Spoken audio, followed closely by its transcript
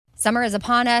Summer is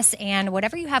upon us, and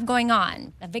whatever you have going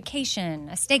on, a vacation,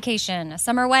 a staycation, a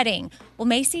summer wedding, well,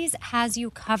 Macy's has you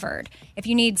covered. If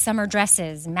you need summer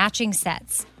dresses, matching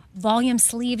sets, volume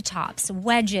sleeve tops,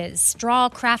 wedges, straw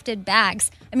crafted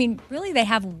bags, really they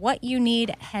have what you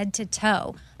need head to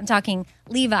toe. I'm talking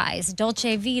Levi's,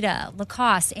 Dolce Vita,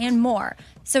 Lacoste, and more.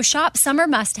 So shop summer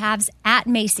must-haves at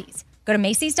Macy's. Go to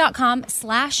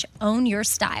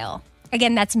Macys.com/ownyourstyle.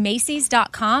 Again, that's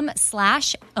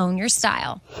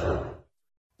Macys.com/ownyourstyle.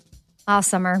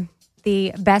 Summer,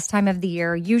 the best time of the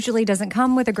year, usually doesn't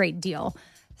come with a great deal.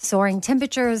 Soaring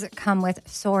temperatures come with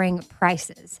soaring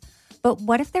prices. But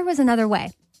what if there was another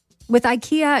way? With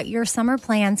IKEA, your summer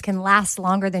plans can last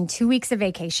longer than 2 weeks of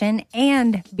vacation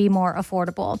and be more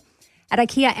affordable. At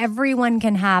IKEA, everyone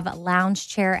can have lounge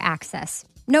chair access.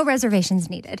 No reservations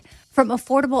needed. From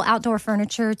affordable outdoor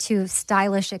furniture to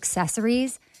stylish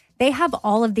accessories, they have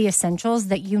all of the essentials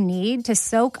that you need to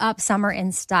soak up summer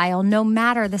in style, no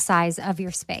matter the size of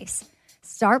your space.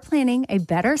 Start planning a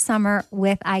better summer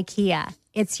with IKEA.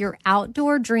 It's your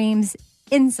outdoor dreams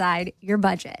inside your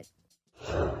budget.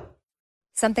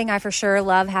 Something I for sure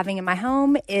love having in my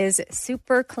home is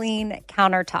super clean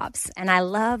countertops, and I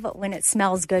love when it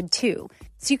smells good too.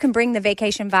 So you can bring the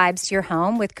vacation vibes to your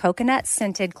home with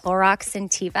coconut-scented Clorox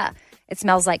Scentiva. It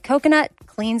smells like coconut,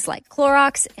 cleans like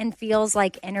Clorox, and feels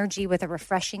like energy with a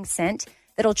refreshing scent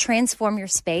that'll transform your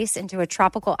space into a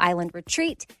tropical island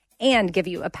retreat and give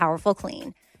you a powerful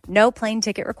clean. No plane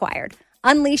ticket required.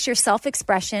 Unleash your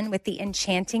self-expression with the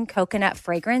enchanting coconut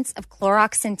fragrance of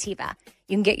Clorox Scentiva.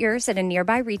 You can get yours at a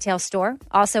nearby retail store,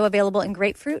 also available in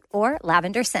grapefruit or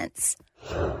lavender scents.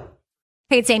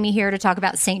 Hey, it's Amy here to talk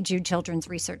about St. Jude Children's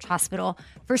Research Hospital.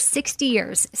 For 60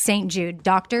 years, St. Jude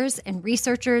doctors and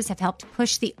researchers have helped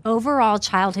push the overall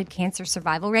childhood cancer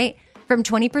survival rate from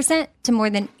 20% to more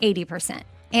than 80%.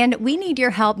 And we need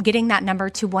your help getting that number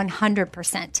to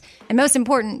 100%. And most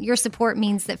important, your support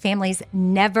means that families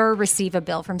never receive a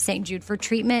bill from St. Jude for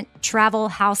treatment, travel,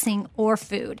 housing, or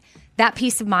food. That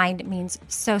peace of mind means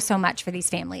so much for these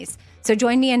families. So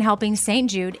join me in helping St.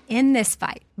 Jude in this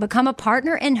fight. Become a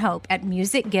partner in hope at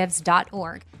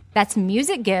musicgives.org. That's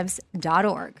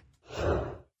musicgives.org.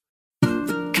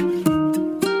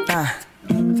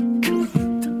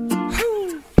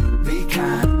 Be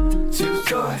kind, choose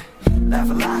joy, laugh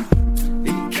a lot.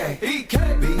 Be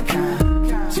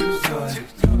kind, choose joy,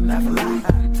 laugh a lot.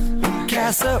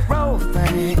 Casserole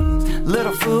things,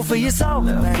 little food for your soul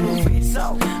things.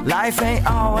 Life ain't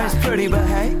always pretty, but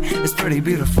hey, it's pretty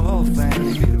beautiful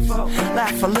things.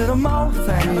 Laugh a little more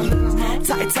things,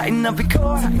 tighten up your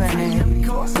core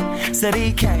things. Said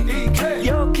EK,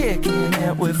 you're kicking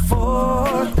it with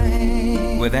 4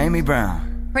 things. With Amy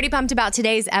Brown. Pretty pumped about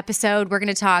today's episode. We're going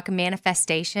to talk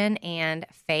manifestation and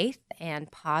faith and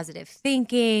positive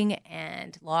thinking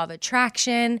and law of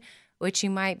attraction, which you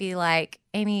might be like,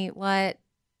 Amy, what?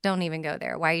 Don't even go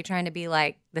there. Why are you trying to be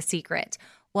like The Secret?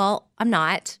 Well, I'm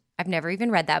not. I've never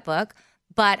even read that book,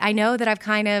 but I know that I've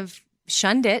kind of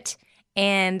shunned it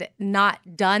and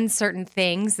not done certain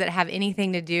things that have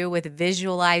anything to do with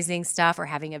visualizing stuff or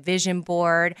having a vision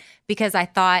board because I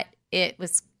thought it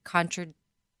was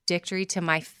contradictory to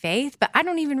my faith, but I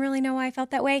don't even really know why I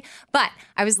felt that way. But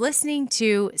I was listening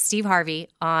to Steve Harvey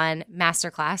on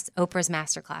Masterclass, Oprah's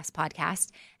Masterclass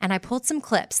podcast, and I pulled some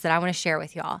clips that I want to share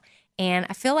with y'all. And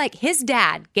I feel like his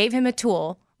dad gave him a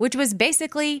tool, which was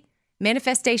basically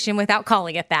manifestation without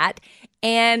calling it that.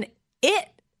 And I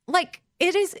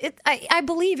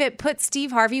believe it put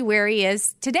Steve Harvey where he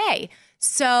is today.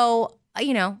 So, I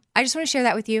just want to share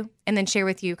that with you and then share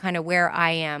with you kind of where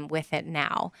I am with it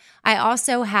now. I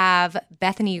also have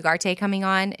Bethany Ugarte coming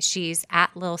on. She's at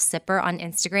Lil Sipper on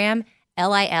Instagram,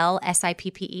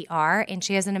 LILSIPPER. And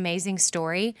she has an amazing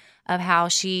story of how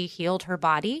she healed her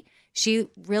body. She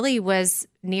really was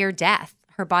near death.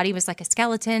 Her body was like a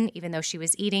skeleton. Even though she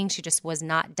was eating, she just was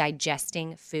not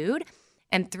digesting food.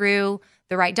 And through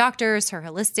the right doctors, her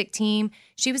holistic team,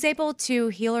 she was able to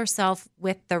heal herself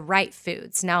with the right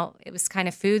foods. Now, it was kind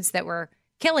of foods that were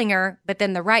killing her, but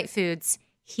then the right foods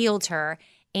healed her.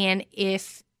 And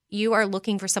if you are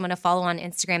looking for someone to follow on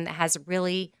Instagram that has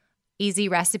really easy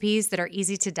recipes that are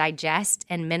easy to digest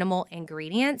and minimal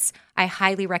ingredients, I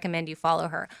highly recommend you follow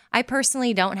her. I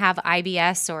personally don't have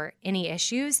IBS or any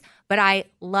issues, but I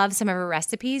love some of her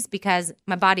recipes because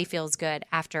my body feels good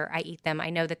after I eat them. I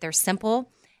know that they're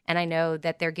simple, and I know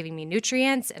that they're giving me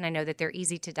nutrients, and I know that they're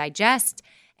easy to digest,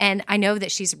 and I know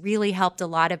that she's really helped a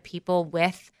lot of people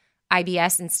with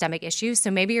IBS and stomach issues. So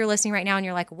maybe you're listening right now and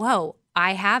you're like, whoa,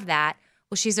 I have that.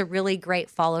 Well, she's a really great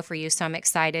follow for you, so I'm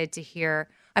excited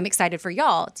for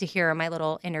y'all to hear my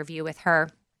little interview with her.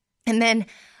 And then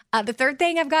The third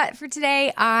thing I've got for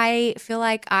today, I feel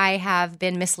like I have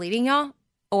been misleading y'all,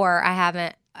 or I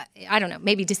haven't, I don't know,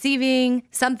 maybe deceiving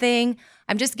something.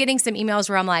 I'm just getting some emails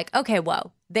where I'm like, okay,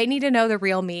 whoa, they need to know the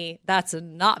real me. That's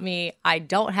not me. I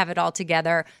don't have it all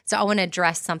together. So I want to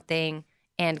address something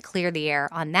and clear the air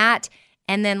on that.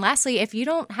 And then lastly, if you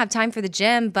don't have time for the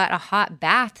gym, but a hot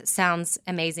bath sounds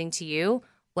amazing to you,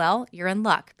 well, you're in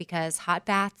luck, because hot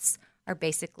baths are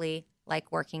basically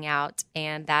like working out,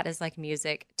 and that is like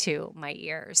music to my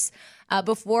ears.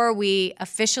 Before we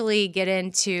officially get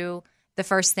into the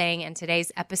first thing in today's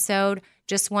episode,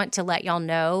 just want to let y'all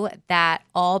know that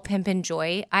all Pimpin'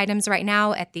 Joy items right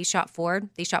now at The Shop Ford,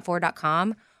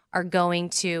 theshopford.com, are going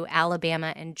to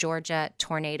Alabama and Georgia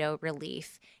tornado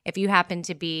relief. If you happen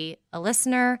to be a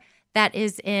listener that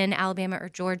is in Alabama or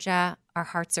Georgia, our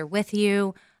hearts are with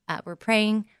you. We're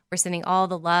praying. We're sending all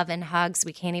the love and hugs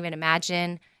we can't even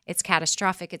imagine. It's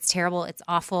catastrophic. It's terrible. It's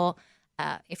awful.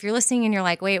 If you're listening and you're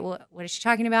like, wait, what is she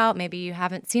talking about? Maybe you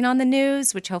haven't seen on the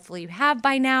news, which hopefully you have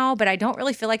by now, but I don't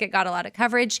really feel like it got a lot of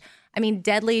coverage. I mean,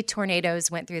 deadly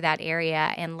tornadoes went through that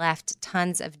area and left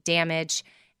tons of damage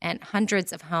and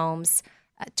hundreds of homes,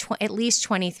 at least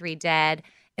 23 dead.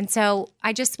 And so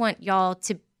I just want y'all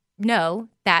to know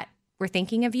that we're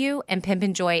thinking of you, and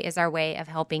Pimpin' Joy is our way of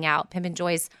helping out. Pimpin'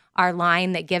 Joy is our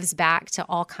line that gives back to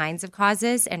all kinds of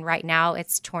causes, and right now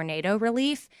it's tornado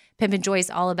relief. Pimpin' Joy is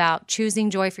all about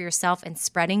choosing joy for yourself and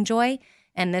spreading joy,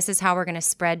 and this is how we're going to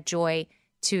spread joy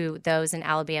to those in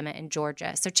Alabama and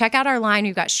Georgia. So check out our line.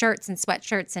 We've got shirts and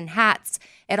sweatshirts and hats.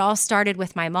 It all started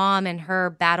with my mom and her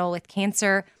battle with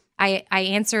cancer. I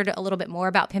answered a little bit more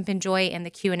about Pimpin' Joy in the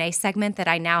Q&A segment that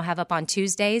I now have up on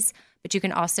Tuesdays, but you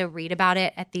can also read about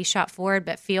it at The Shop Ford.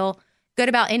 But feel good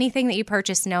about anything that you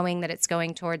purchase, knowing that it's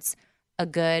going towards a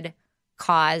good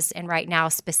cause. And right now,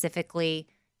 specifically,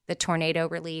 the tornado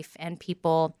relief and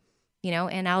people,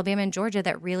 in Alabama and Georgia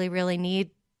that really, really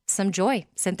need some joy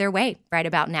sent their way right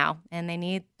about now. And they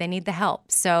need the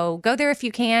help. So go there if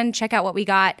you can. Check out what we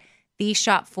got,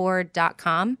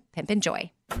 theshopford.com. Pimpin' Joy.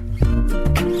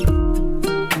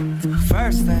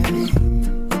 First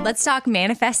thing. Let's talk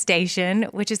manifestation,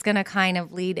 which is going to kind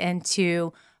of lead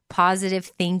into positive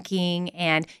thinking.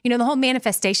 And, the whole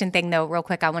manifestation thing, though, real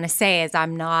quick, I want to say is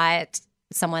I'm not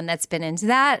someone that's been into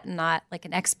that, not like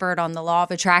an expert on the law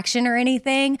of attraction or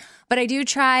anything, but I do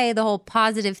try the whole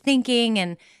positive thinking.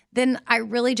 And then I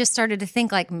really just started to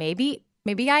think like, maybe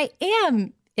I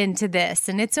am into this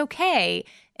and it's okay.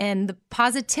 And the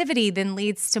positivity then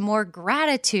leads to more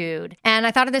gratitude. And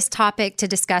I thought of this topic to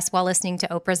discuss while listening to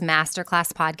Oprah's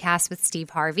Masterclass podcast with Steve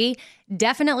Harvey.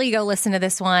 Definitely go listen to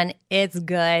this one. It's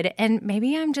good. And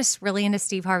maybe I'm just really into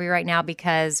Steve Harvey right now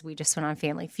because we just went on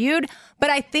Family Feud, but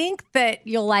I think that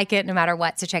you'll like it no matter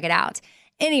what. So check it out.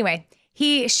 Anyway,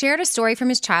 he shared a story from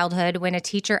his childhood when a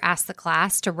teacher asked the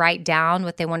class to write down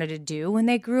what they wanted to do when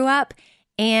they grew up.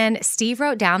 And Steve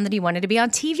wrote down that he wanted to be on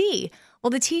TV. Well,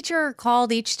 the teacher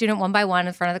called each student one by one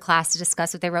in front of the class to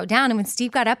discuss what they wrote down. And when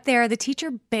Steve got up there, the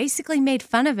teacher basically made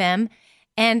fun of him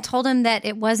and told him that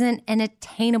it wasn't an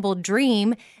attainable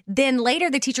dream. Then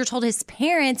later, the teacher told his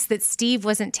parents that Steve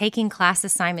wasn't taking class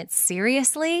assignments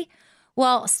seriously.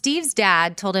 Well, Steve's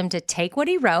dad told him to take what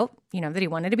he wrote, that he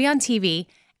wanted to be on TV,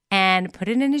 and put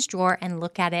it in his drawer and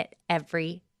look at it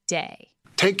every day.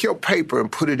 Take your paper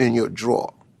and put it in your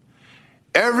drawer.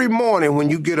 Every morning when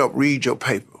you get up, read your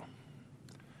paper.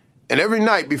 And every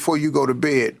night before you go to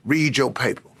bed, read your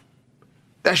paper.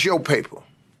 That's your paper.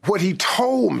 What he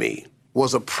told me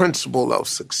was a principle of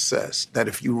success, that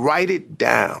if you write it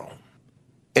down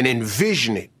and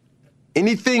envision it,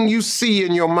 anything you see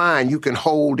in your mind, you can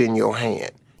hold in your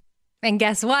hand. And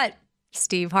guess what?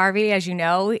 Steve Harvey, as you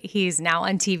know, he's now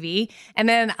on TV. And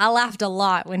then I laughed a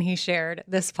lot when he shared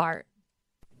this part.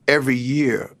 Every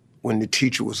year when the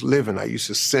teacher was living, I used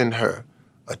to send her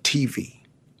a TV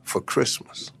for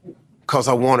Christmas because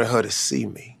I wanted her to see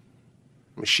me.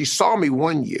 She saw me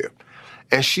one year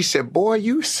and she said, boy,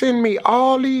 you send me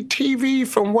all these TV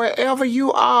from wherever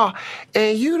you are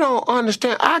and you don't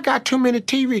understand. I got too many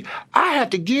TV. I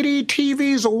have to get these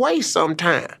TVs away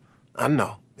sometime. I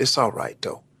know. It's all right,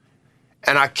 though.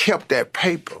 And I kept that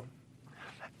paper.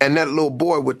 And that little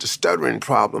boy with the stuttering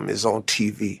problem is on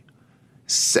TV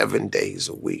 7 days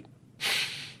a week.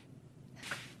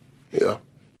 Yeah.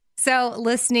 So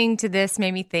listening to this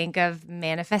made me think of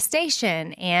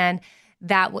manifestation, and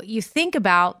that what you think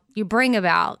about, you bring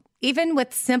about, even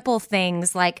with simple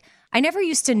things like I never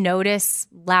used to notice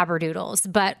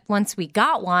Labradoodles, but once we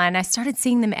got one, I started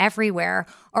seeing them everywhere.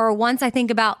 Or once I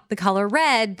think about the color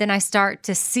red, then I start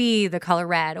to see the color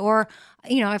red. Or,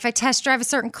 if I test drive a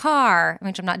certain car,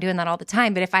 which I'm not doing that all the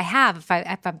time, but if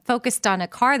I'm focused on a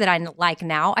car that I like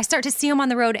now, I start to see them on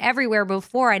the road everywhere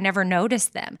before I never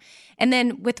noticed them. And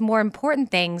then with more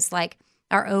important things like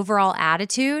our overall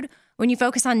attitude, when you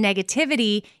focus on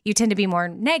negativity, you tend to be more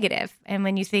negative. And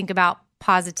when you think about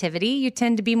positivity, you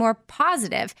tend to be more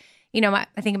positive. I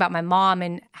think about my mom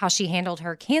and how she handled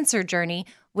her cancer journey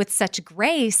with such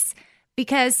grace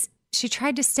because she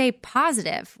tried to stay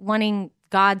positive, wanting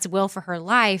God's will for her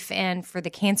life and for the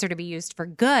cancer to be used for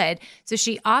good. So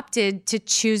she opted to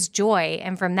choose joy.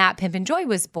 And from that, Pimpin' Joy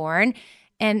was born.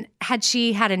 And had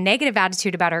she had a negative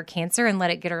attitude about her cancer and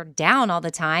let it get her down all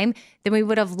the time, then we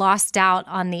would have lost out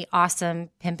on the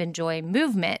awesome Pimpin' Joy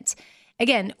movement.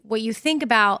 Again, what you think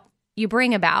about, you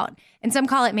bring about. And some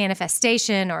call it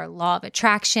manifestation or law of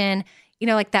attraction.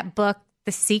 Like that book,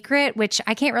 The Secret, which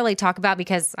I can't really talk about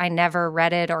because I never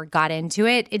read it or got into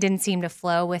it. It didn't seem to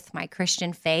flow with my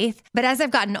Christian faith. But as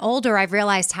I've gotten older, I've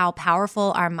realized how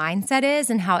powerful our mindset is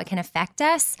and how it can affect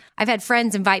us. I've had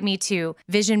friends invite me to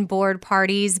vision board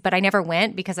parties, but I never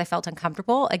went because I felt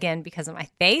uncomfortable, again, because of my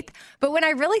faith. But when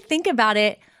I really think about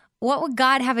it, what would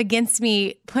God have against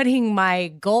me putting my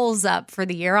goals up for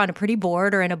the year on a pretty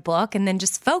board or in a book and then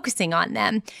just focusing on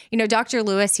them? Dr.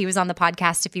 Lewis, he was on the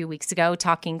podcast a few weeks ago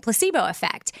talking placebo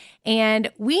effect.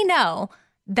 And we know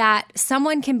that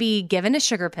someone can be given a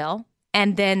sugar pill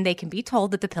and then they can be told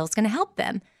that the pill is going to help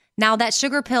them. Now, that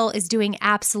sugar pill is doing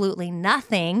absolutely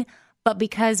nothing, but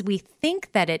because we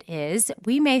think that it is,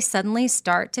 we may suddenly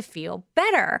start to feel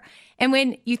better. And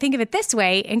when you think of it this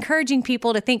way, encouraging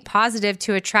people to think positive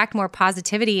to attract more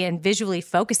positivity and visually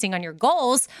focusing on your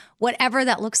goals, whatever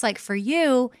that looks like for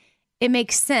you, it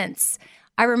makes sense.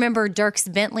 I remember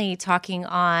Dierks Bentley talking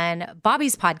on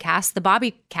Bobby's podcast, the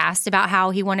Bobbycast, about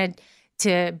how he wanted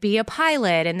to be a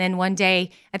pilot. And then one day,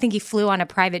 I think he flew on a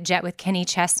private jet with Kenny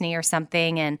Chesney or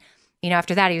something. And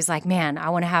after that, he was like, man, I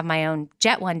want to have my own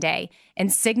jet one day.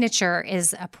 And Signature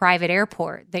is a private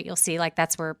airport that you'll see, like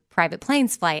that's where private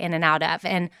planes fly in and out of.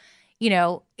 And,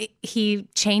 he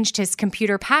changed his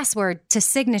computer password to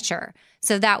Signature.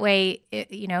 So that way,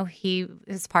 he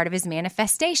is part of his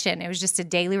manifestation. It was just a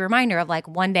daily reminder of like,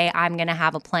 one day I'm going to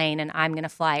have a plane and I'm going to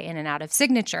fly in and out of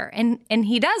Signature. And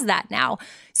he does that now.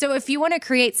 So if you want to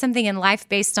create something in life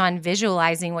based on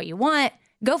visualizing what you want,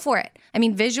 go for it.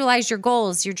 Visualize your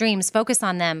goals, your dreams, focus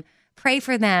on them, pray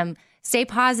for them, stay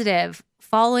positive,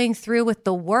 following through with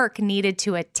the work needed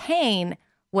to attain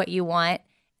what you want.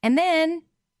 And then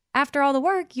after all the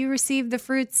work, you receive the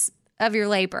fruits of your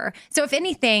labor. So if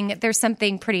anything, there's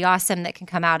something pretty awesome that can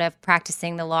come out of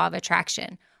practicing the law of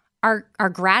attraction. Our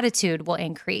gratitude will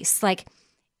increase. Like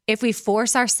if we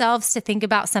force ourselves to think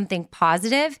about something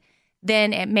positive,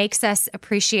 then it makes us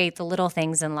appreciate the little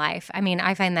things in life.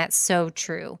 I find that so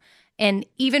true. And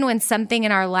even when something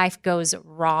in our life goes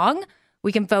wrong,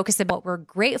 we can focus on what we're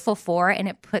grateful for, and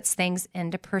it puts things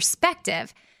into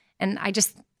perspective. And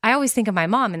I always think of my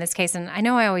mom in this case, and I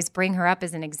know I always bring her up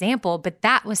as an example, but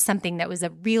that was something that was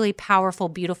a really powerful,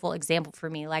 beautiful example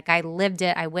for me. Like I lived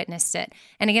it, I witnessed it.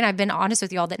 And again, I've been honest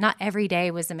with you all that not every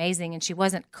day was amazing, and she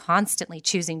wasn't constantly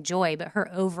choosing joy, but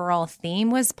her overall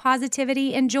theme was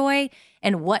positivity and joy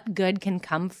and what good can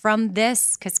come from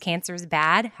this, because cancer is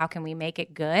bad. How can we make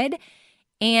it good?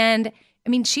 And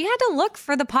she had to look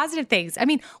for the positive things.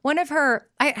 One of her,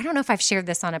 I don't know if I've shared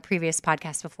this on a previous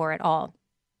podcast before at all,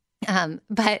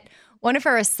 but one of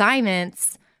her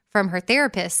assignments from her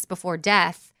therapist before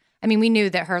death, we knew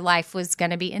that her life was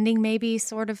going to be ending maybe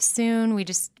sort of soon. We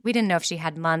didn't know if she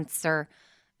had months or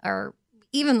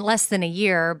even less than a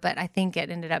year, but I think it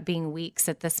ended up being weeks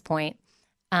at this point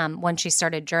when she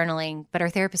started journaling. But her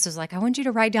therapist was like, I want you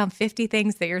to write down 50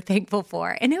 things that you're thankful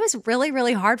for. And it was really,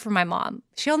 really hard for my mom.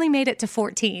 She only made it to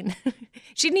 14.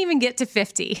 She didn't even get to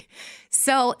 50.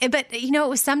 So, but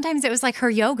sometimes it was like her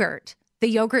yogurt. The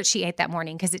yogurt she ate that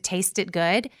morning because it tasted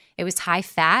good. It was high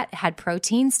fat, had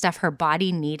protein, stuff her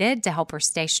body needed to help her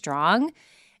stay strong.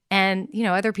 And,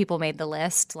 other people made the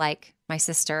list, like my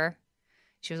sister.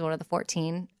 She was one of the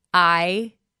 14.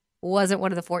 I wasn't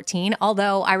one of the 14,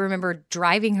 although I remember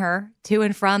driving her to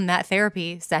and from that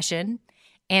therapy session,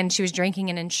 and she was drinking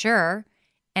an Ensure.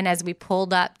 And as we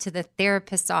pulled up to the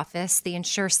therapist's office, the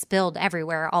Ensure spilled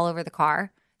everywhere all over the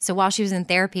car. So while she was in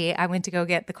therapy, I went to go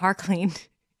get the car cleaned.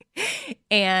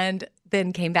 And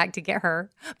then came back to get her.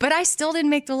 But I still didn't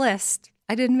make the list.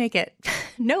 I didn't make it.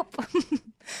 Nope.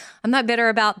 I'm not bitter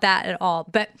about that at all.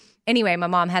 But anyway, my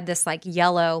mom had this like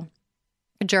yellow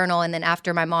journal. And then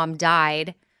after my mom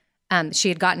died, She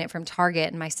had gotten it from Target,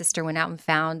 and my sister went out and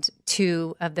found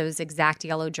 2 of those exact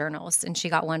yellow journals, and she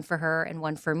got one for her and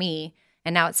one for me.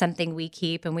 And now it's something we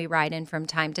keep and we write in from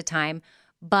time to time.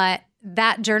 But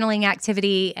that journaling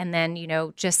activity, and then,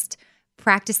 just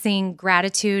practicing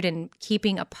gratitude and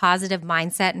keeping a positive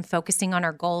mindset and focusing on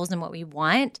our goals and what we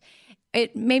want,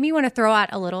 it made me want to throw out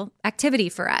a little activity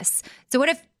for us. So what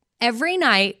if every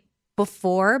night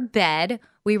before bed,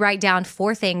 we write down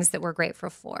 4 things that we're grateful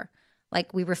for?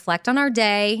 Like, we reflect on our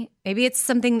day. Maybe it's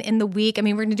something in the week. I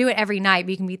mean, we're going to do it every night,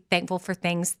 but you can be thankful for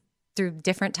things through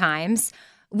different times,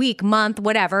 week, month,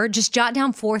 whatever. Just jot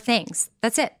down 4 things.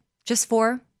 That's it. Just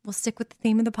 4. We'll stick with the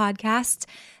theme of the podcast.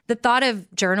 The thought of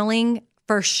journaling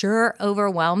for sure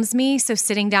overwhelms me. So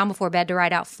sitting down before bed to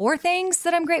write out 4 things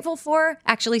that I'm grateful for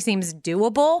actually seems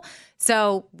doable.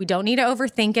 So we don't need to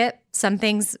overthink it. Some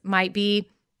things might be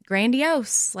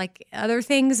grandiose, like other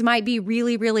things might be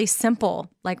really, really simple,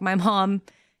 like my mom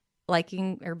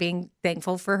liking or being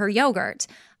thankful for her yogurt.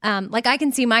 Like, I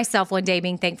can see myself one day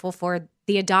being thankful for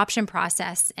the adoption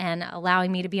process and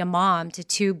allowing me to be a mom to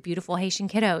 2 beautiful Haitian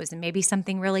kiddos, and maybe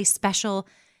something really special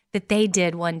that they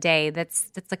did one day that's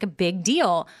like a big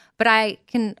deal. But I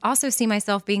can also see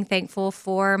myself being thankful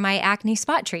for my acne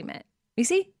spot treatment. You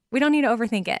see? We don't need to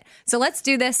overthink it. So let's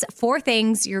do this. 4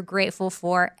 things you're grateful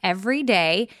for every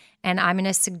day. And I'm going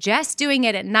to suggest doing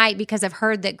it at night because I've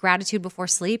heard that gratitude before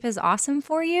sleep is awesome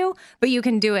for you, but you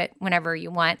can do it whenever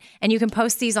you want. And you can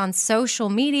post these on social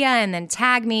media and then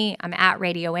tag me. I'm at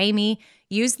Radio Amy.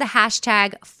 Use the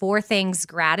hashtag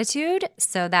 4thingsgratitude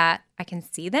so that I can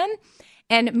see them.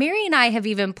 And Mary and I have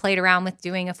even played around with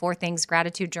doing a 4 things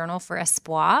gratitude journal for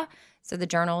Espoir. So the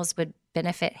journals would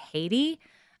benefit Haiti.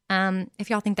 If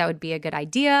y'all think that would be a good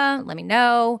idea, let me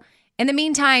know. In the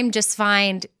meantime, just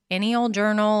find any old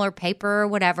journal or paper or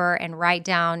whatever and write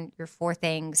down your 4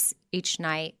 things each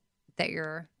night that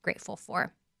you're grateful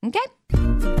for. Okay?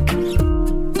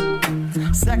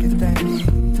 Second thing.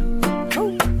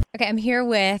 Okay, I'm here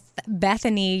with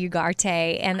Bethany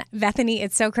Ugarte. And Bethany,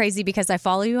 it's so crazy because I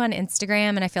follow you on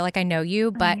Instagram and I feel like I know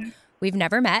you, but we've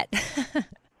never met.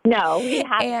 No, we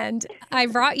haven't. And I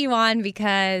brought you on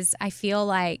because I feel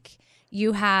like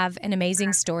you have an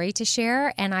amazing story to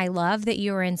share. And I love that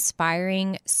you are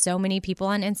inspiring so many people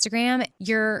on Instagram.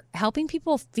 You're helping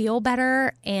people feel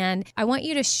better. And I want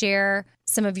you to share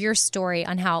some of your story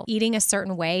on how eating a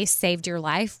certain way saved your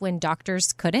life when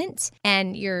doctors couldn't,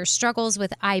 and your struggles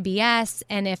with IBS.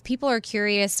 And if people are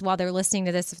curious while they're listening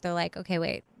to this, if they're like, okay,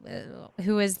 wait,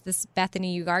 who is this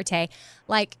Bethany Ugarte?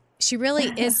 Like, she really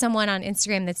is someone on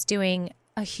Instagram that's doing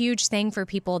a huge thing for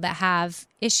people that have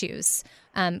issues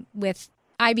with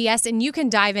IBS. And you can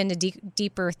dive into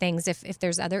deeper things if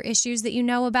there's other issues that you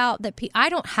know about. I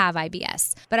don't have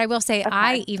IBS, but I will say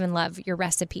I even love your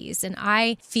recipes, and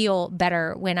I feel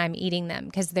better when I'm eating them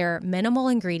because they're minimal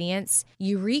ingredients.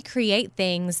 You recreate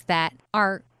things that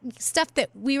are stuff that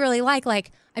we really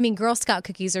like, I mean, Girl Scout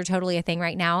cookies are totally a thing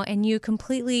right now, and you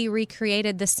completely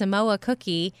recreated the Samoa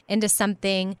cookie into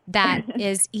something that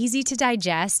is easy to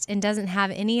digest and doesn't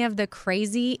have any of the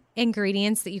crazy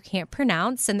ingredients that you can't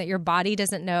pronounce and that your body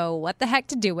doesn't know what the heck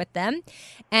to do with them.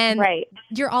 And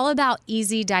you're all about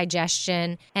easy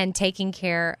digestion and taking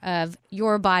care of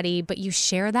your body, but you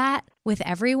share that with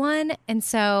everyone. And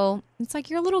so it's like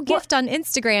your little gift on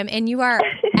Instagram, and you are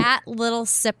at Little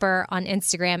Sipper on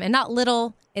Instagram, and not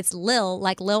little, it's Lil,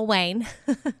 like Lil Wayne.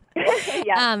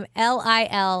 LILSIPPER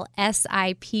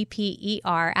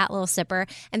at Little Sipper.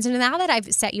 And so now that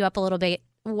I've set you up a little bit,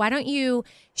 why don't you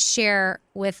share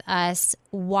with us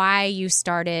why you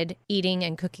started eating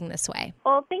and cooking this way?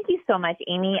 Well, thank you so much,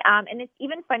 Amy. And it's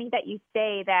even funny that you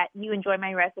say that you enjoy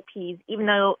my recipes, even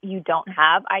though you don't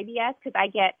have IBS, because I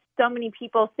get so many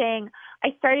people saying, I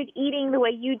started eating the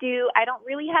way you do. I don't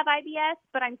really have IBS,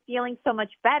 but I'm feeling so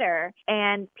much better.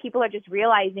 And people are just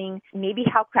realizing maybe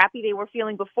how crappy they were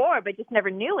feeling before, but just never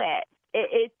knew it.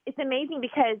 It's amazing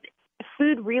because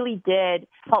food really did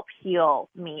help heal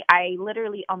me. I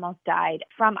literally almost died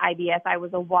from IBS. I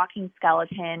was a walking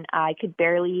skeleton. I could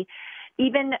barely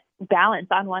even balance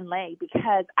on one leg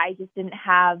because I just didn't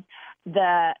have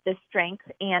the strength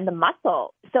and the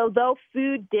muscle. So though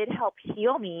food did help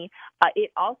heal me,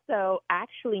 it also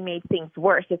actually made things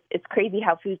worse. It's crazy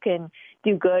how food can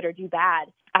do good or do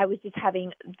bad. I was just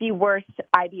having the worst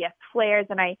IBS flares,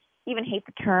 and I even hate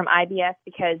the term IBS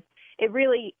because it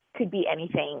really could be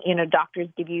anything. You know, doctors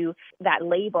give you that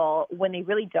label when they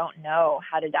really don't know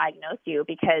how to diagnose you,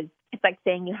 because it's like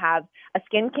saying you have a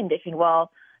skin condition.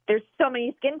 Well, there's so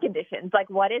many skin conditions. Like,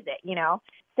 what is it, you know?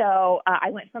 So I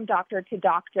went from doctor to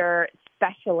doctor,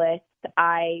 specialist.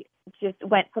 I just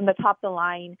went from the top of the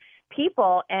line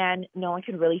people, and no one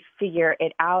could really figure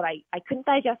it out. I couldn't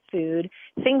digest food.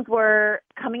 Things were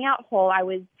coming out whole. I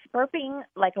was burping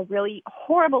like a really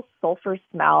horrible sulfur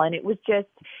smell, and it was just,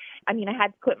 I had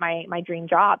to quit my dream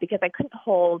job because I couldn't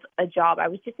hold a job. I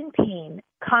was just in pain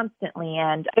constantly,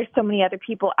 and there's so many other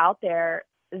people out there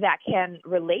that can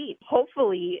relate,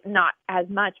 hopefully not as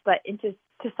much, but to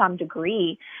some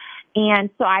degree. And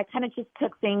so I kind of just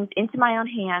took things into my own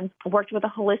hands, worked with a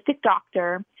holistic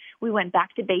doctor. We went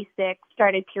back to basics,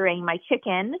 started pureeing my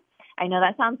chicken. I know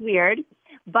that sounds weird,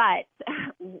 but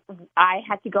I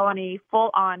had to go on a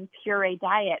full-on puree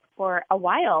diet for a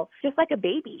while, just like a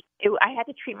baby. I had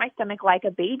to treat my stomach like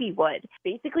a baby would,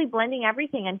 basically blending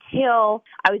everything until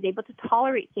I was able to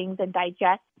tolerate things and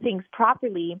digest things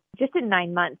properly. Just in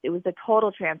 9 months, it was a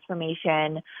total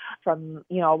transformation from,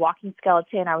 a walking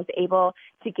skeleton. I was able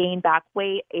to gain back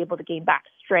weight, able to gain back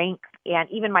strength, and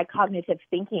even my cognitive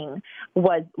thinking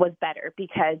was better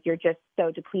because you're just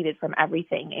so depleted from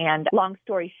everything. And long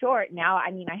story short, now,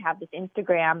 I have this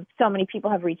Instagram. So many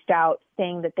people have reached out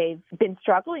saying that they've been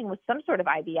struggling with some sort of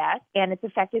IBS, and it's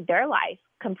affected their life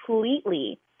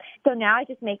completely. So now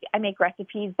I make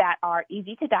recipes that are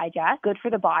easy to digest, good for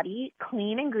the body,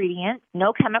 clean ingredients,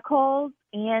 no chemicals,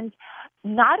 and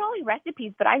not only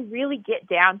recipes, but I really get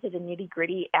down to the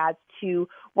nitty-gritty as to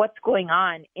what's going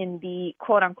on in the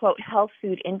quote-unquote health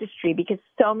food industry, because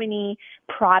so many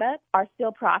products are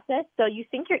still processed. So you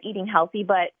think you're eating healthy,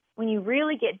 but when you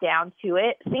really get down to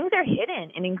it, things are hidden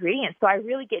in ingredients. So I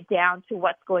really get down to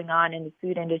what's going on in the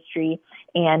food industry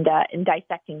and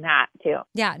dissecting that too.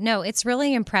 Yeah, no, it's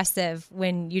really impressive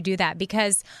when you do that,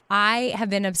 because I have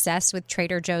been obsessed with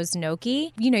Trader Joe's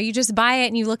gnocchi. You just buy it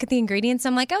and you look at the ingredients.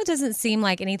 I'm like, oh, it doesn't seem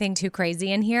like anything too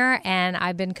crazy in here. And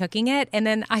I've been cooking it. And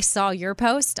then I saw your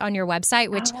post on your website,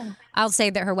 which I'll say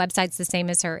that her website's the same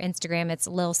as her Instagram. It's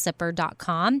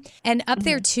lilsipper.com. And up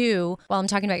there too, while I'm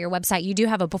talking about your website, you do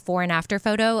have a before and after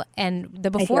photo. And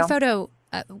the before photo,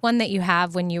 one that you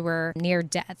have when you were near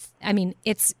death,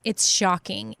 it's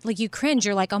shocking. Like, you cringe.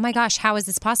 You're like, oh my gosh, how is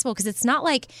this possible? Because it's not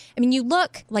like, you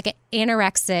look like an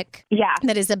anorexic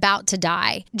that is about to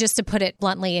die, just to put it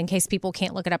bluntly, in case people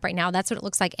can't look it up right now. That's what it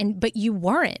looks like. But you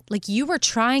weren't. Like, you were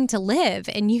trying to live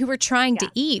and you were trying to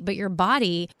eat, but your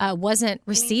body wasn't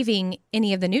receiving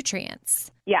any of the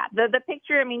nutrients. Yeah, the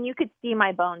picture, you could see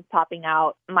my bones popping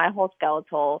out, my whole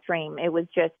skeletal frame. It was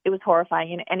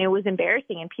horrifying, and it was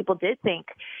embarrassing. And people did think,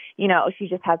 she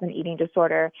just has an eating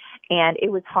disorder. And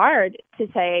it was hard to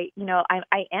say,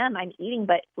 I'm eating,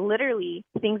 but literally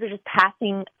things are just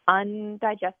passing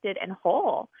undigested and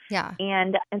whole. Yeah.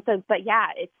 And so, but yeah,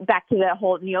 it's back to the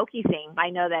whole gnocchi thing. I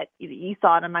know that you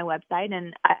saw it on my website,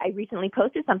 and I recently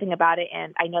posted something about it,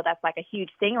 and I know that's like a huge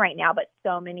thing right now, but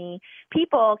so many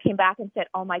people came back and said,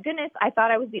 oh my goodness, I thought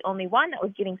I was the only one that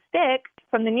was getting sick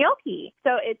from the gnocchi.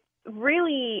 So it's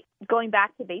really going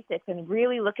back to basics and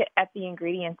really look at the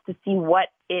ingredients to see what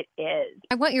it is.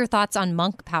 I want your thoughts on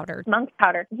monk powder. Monk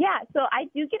powder. Yeah, so I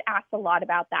do get asked a lot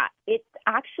about that. It's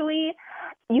actually,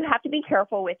 you have to be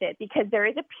careful with it because there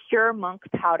is a pure monk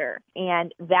powder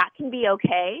and that can be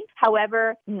okay.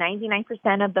 However,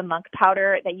 99% of the monk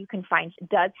powder that you can find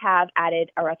does have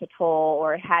added erythritol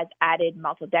or has added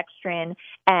maltodextrin,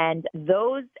 and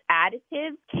those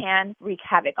additives can wreak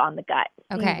havoc on the gut.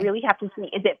 Okay. You really have to see,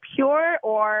 is it pure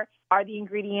or are the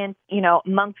ingredients,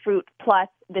 monk fruit plus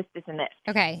this, and this?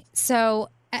 Okay. So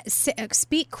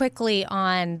speak quickly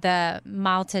on the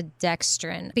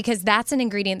maltodextrin, because that's an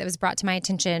ingredient that was brought to my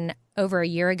attention over a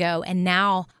year ago. And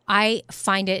now I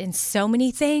find it in so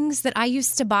many things that I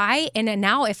used to buy. And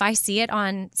now if I see it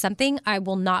on something, I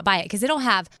will not buy it because it'll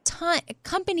have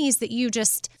companies that you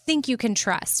just think you can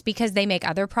trust because they make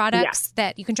other products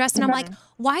that you can trust. And I'm like,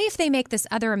 why, if they make this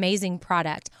other amazing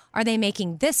product, are they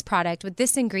making this product with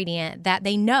this ingredient that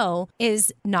they know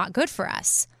is not good for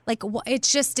us? Like,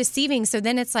 it's just deceiving. So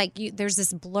then it's like there's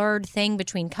this blurred thing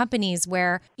between companies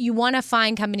where you want to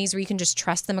find companies where you can just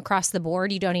trust them across the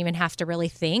board. You don't even have to really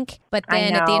think. But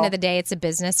then at the end of the day, it's a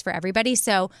business for everybody.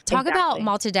 So talk about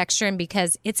maltodextrin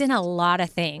because it's in a lot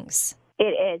of things.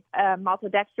 It is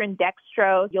maltodextrin,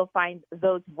 dextrose. You'll find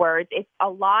those words. It's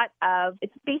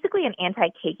basically an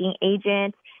anti-caking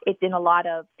agent. It's in a lot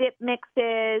of dip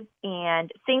mixes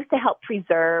and things to help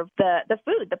preserve the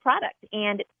food, the product.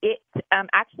 And it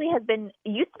actually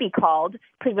used to be called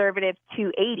preservative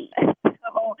 280.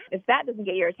 So if that doesn't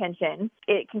get your attention,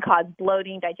 it can cause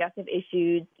bloating, digestive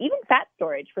issues, even fat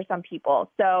storage for some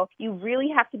people. So you really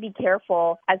have to be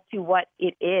careful as to what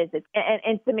it is. And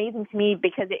it's amazing to me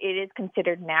because it is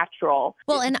considered natural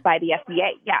by the FDA.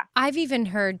 Yeah. I've even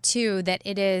heard, too, that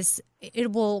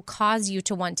it will cause you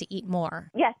to want to eat more.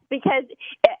 Yes, because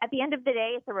at at the end of the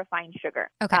day, it's a refined sugar.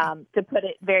 Okay. To put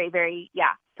it very, very,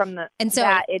 and so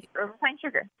that it's a refined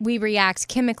sugar. We react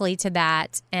chemically to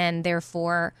that, and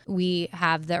therefore we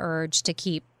have the urge to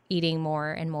keep eating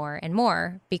more and more and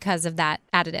more because of that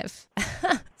additive.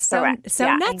 So.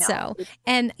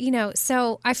 And,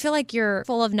 so I feel like you're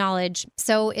full of knowledge.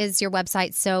 So is your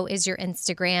website. So is your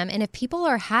Instagram. And if people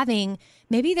are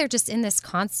maybe they're just in this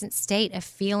constant state of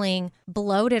feeling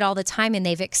bloated all the time and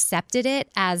they've accepted it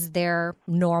as their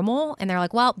normal. And they're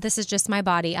like, well, this is just my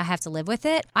body. I have to live with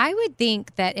it. I would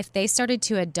think that if they started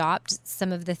to adopt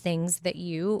some of the things that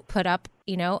you put up,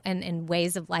 and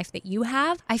ways of life that you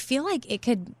have, I feel like it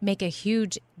could make a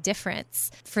huge difference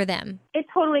for them. It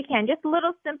totally can. Just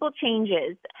little simple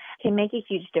changes can make a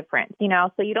huge difference,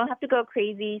 so you don't have to go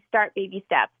crazy. Start baby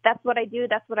steps. That's what I do.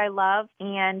 That's what I love.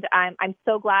 And I'm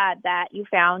so glad that you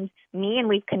found me and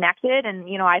we've connected, and,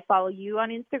 I follow you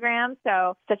on Instagram.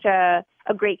 So such a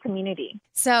great community.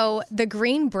 So the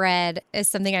green bread is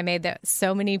something I made that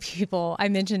so many people, I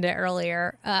mentioned it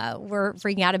earlier, were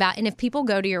freaking out about. And if people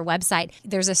go to your website,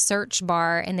 there's a search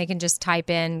bar and they can just type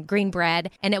in green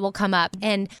bread and it will come up.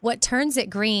 And what turns it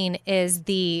green is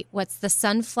the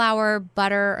sunflower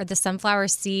butter or the sunflower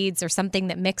seeds or something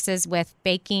that mixes with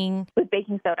baking. With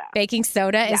baking soda. Baking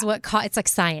soda is what it's like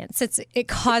science. It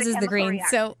causes the green. Reaction.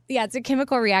 So it's a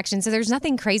chemical reaction. So there's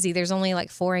nothing crazy. There's only like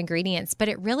 4 ingredients, but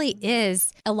it really is.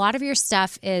 A lot of your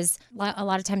stuff is a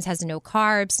lot of times has no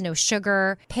carbs, no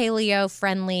sugar, paleo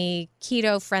friendly,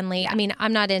 keto friendly. I mean,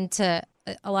 I'm not into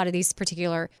a lot of these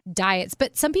particular diets,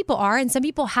 but some people are, and some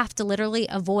people have to literally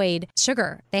avoid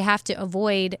sugar. They have to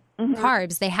avoid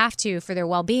carbs. They have to for their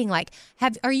well-being. Like,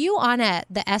 are you on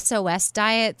the SOS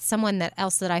diet? Someone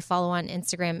else that I follow on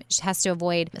Instagram has to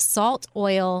avoid salt,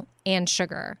 oil, and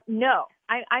sugar. No.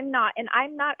 I'm not. And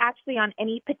I'm not actually on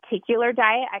any particular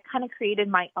diet. I kind of created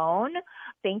my own,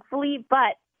 thankfully.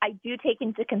 But I do take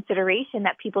into consideration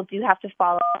that people do have to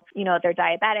follow, they're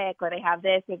diabetic or they have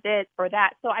this or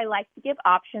that. So I like to give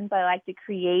options. I like to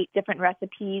create different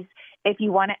recipes. If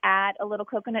you want to add a little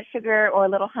coconut sugar or a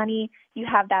little honey, you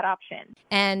have that option.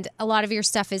 And a lot of your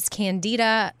stuff is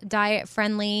Candida diet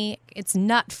friendly. It's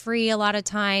nut free a lot of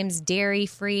times, dairy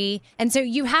free. And so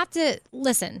you have to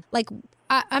listen, like,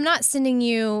 I'm not sending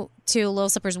you to Little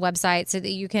Slipper's website so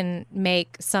that you can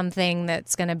make something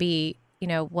that's going to be,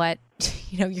 what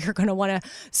you're going to want to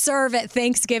serve at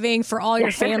Thanksgiving for all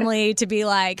your family to be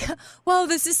like, whoa,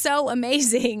 this is so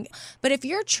amazing. But if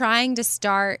you're trying to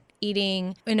start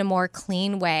eating in a more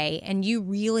clean way and you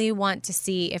really want to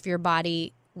see if your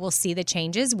body will see the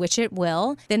changes, which it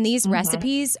will, then these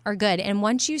recipes are good. And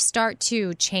once you start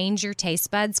to change your taste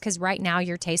buds, because right now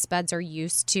your taste buds are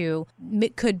used to,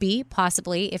 it could be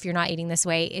possibly, if you're not eating this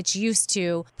way, it's used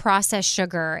to processed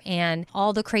sugar and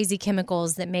all the crazy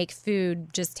chemicals that make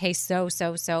food just taste so,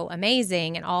 so, so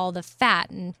amazing, and all the fat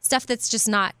and stuff that's just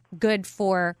not good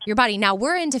for your body. Now,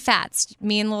 we're into fats,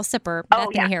 me and Little Sipper,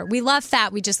 Bethany here. We love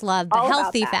fat. We just love the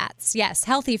healthy fats. Yes,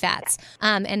 healthy fats,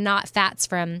 and not fats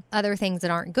from other things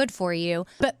that aren't good for you.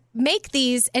 But make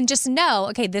these and just know,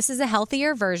 okay, this is a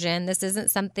healthier version. This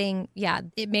isn't something,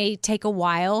 it may take a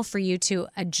while for you to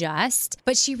adjust,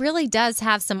 but she really does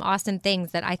have some awesome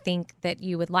things that I think that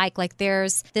you would like. Like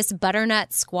there's this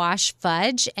butternut squash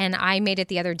fudge, and I made it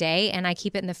the other day and I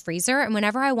keep it in the freezer. And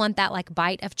whenever I want that like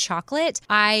bite of chocolate,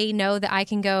 I know that I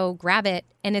can go grab it.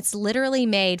 And it's literally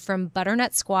made from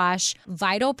butternut squash,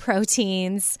 vital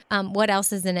proteins. What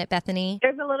else is in it, Bethany?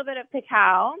 There's a little bit of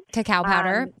cacao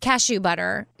powder, cashew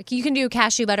butter. You can do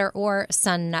cashew butter or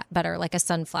sun nut butter, like a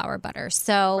sunflower butter.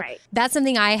 So that's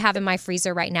something I have in my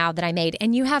freezer right now that I made.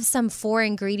 And you have some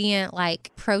 4-ingredient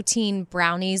like protein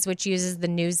brownies, which uses the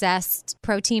Nuzest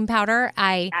protein powder.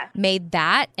 I made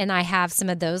that, and I have some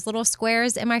of those little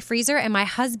squares in my freezer. And my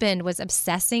husband was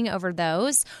obsessing over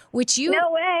those, which you...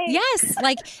 No way. Yes.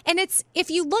 And it's, if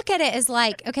you look at it as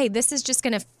like, okay, this is just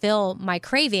going to fill my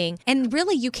craving. And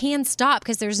really you can stop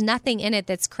because there's nothing in it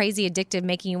that's crazy addictive,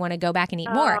 making you want to go back and eat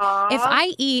more. If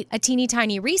I eat a teeny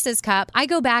tiny Reese's cup, I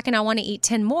go back and I want to eat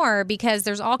 10 more because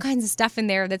there's all kinds of stuff in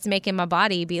there that's making my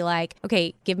body be like,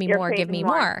 okay, give me more, give me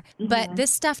more. But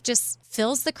this stuff just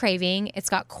fills the craving. It's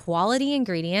got quality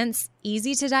ingredients,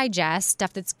 easy to digest,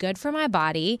 stuff that's good for my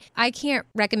body. I can't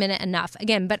recommend it enough.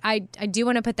 Again, but I do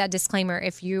want to put that disclaimer.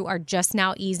 If you are just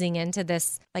now easing into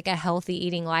this, like a healthy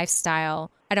eating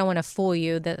lifestyle, I don't want to fool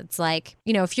you that it's like,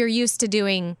 if you're used to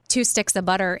doing 2 sticks of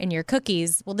butter in your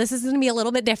cookies, well, this is going to be a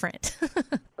little bit different.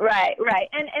 Right.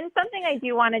 And something I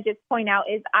do want to just point out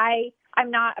is I'm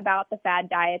not about the fad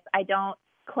diets. I don't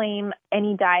claim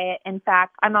any diet. In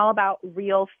fact, I'm all about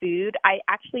real food. I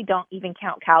actually don't even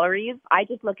count calories. I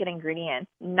just look at ingredients,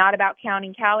 not about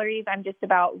counting calories. I'm just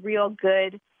about real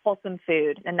good, wholesome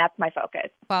food, and that's my focus.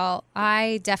 Well,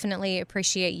 I definitely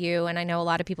appreciate you, and I know a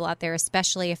lot of people out there,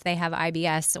 especially if they have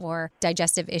IBS or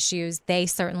digestive issues, they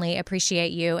certainly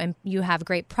appreciate you, and you have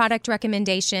great product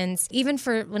recommendations, even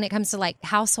for when it comes to like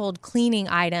household cleaning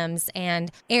items and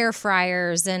air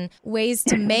fryers and ways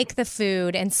to make the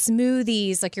food and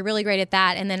smoothies. Like, you're really great at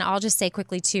that. And then I'll just say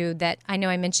quickly too that I know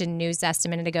I mentioned NuZest a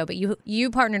minute ago, but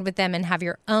you partnered with them and have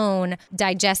your own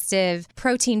digestive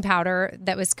protein powder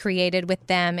that was created with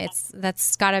them.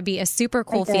 That's got to be a super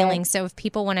cool feeling. So if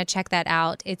people want to check that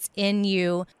out, it's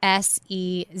NuSEZT.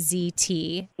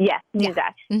 Yes,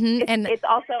 NuZest. Mm-hmm. It's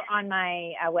also on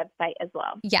my website as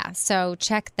well. Yeah, so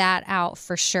check that out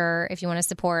for sure if you want to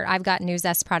support. I've got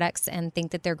NuZest products and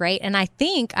think that they're great. And I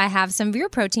think I have some of your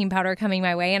protein powder coming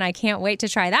my way, and I can't wait to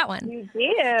try that one. You do.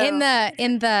 In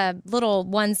the little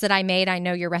ones that I made, I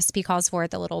know your recipe calls for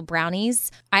it, the little brownies.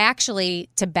 I actually,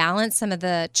 to balance some of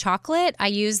the chocolate, I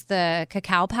used the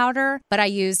cacao powder, but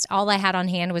all I had on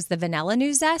hand was the vanilla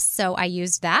NuZest, so I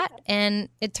used that, and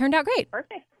it turned out great.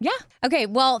 Perfect. Yeah. Okay.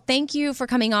 Well, thank you for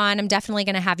coming on. I'm definitely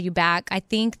going to have you back. I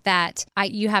think that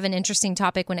you have an interesting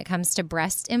topic when it comes to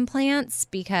breast implants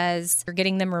because you're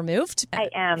getting them removed. I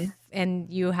am.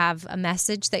 And you have a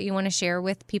message that you want to share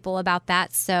with people about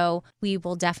that. So we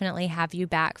will definitely have you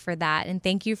back for that. And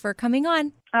thank you for coming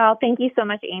on. Oh, thank you so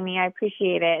much, Amy. I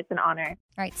appreciate it. It's an honor. All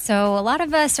right. So a lot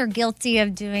of us are guilty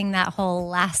of doing that whole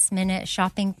last minute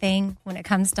shopping thing when it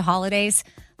comes to holidays,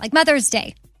 like Mother's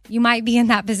Day. You might be in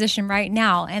that position right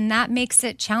now, and that makes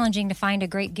it challenging to find a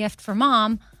great gift for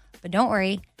mom. But don't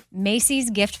worry, Macy's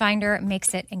Gift Finder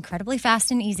makes it incredibly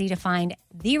fast and easy to find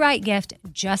the right gift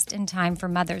just in time for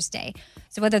Mother's Day.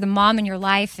 So whether the mom in your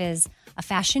life is a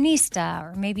fashionista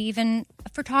or maybe even a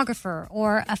photographer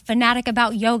or a fanatic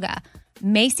about yoga,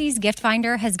 Macy's Gift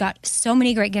Finder has got so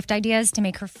many great gift ideas to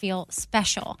make her feel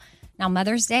special. Now,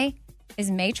 Mother's Day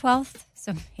is May 12th.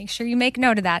 So make sure you make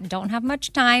note of that. Don't have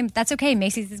much time. That's okay.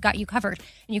 Macy's has got you covered.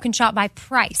 And you can shop by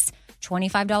price,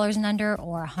 $25 and under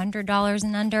or $100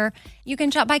 and under. You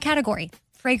can shop by category,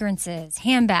 fragrances,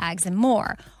 handbags, and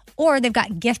more. Or they've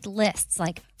got gift lists,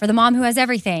 like for the mom who has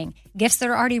everything, gifts that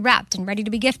are already wrapped and ready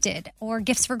to be gifted, or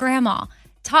gifts for grandma.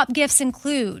 Top gifts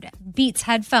include Beats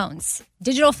headphones,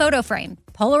 digital photo frame,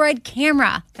 Polaroid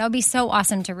camera. That would be so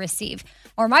awesome to receive.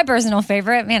 Or my personal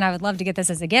favorite, man, I would love to get this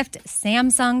as a gift,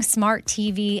 Samsung Smart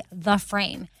TV, The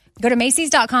Frame. Go to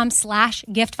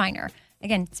Macys.com/gift finder.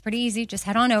 Again, it's pretty easy. Just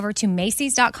head on over to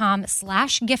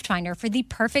Macys.com/gift finder for the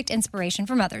perfect inspiration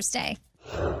for Mother's Day.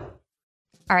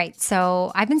 All right,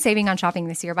 so I've been saving on shopping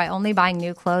this year by only buying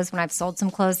new clothes when I've sold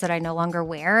some clothes that I no longer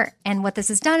wear. And what this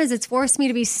has done is it's forced me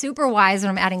to be super wise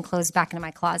when I'm adding clothes back into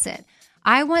my closet.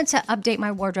 I want to update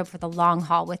my wardrobe for the long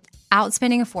haul without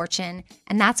spending a fortune,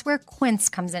 and that's where Quince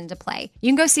comes into play. You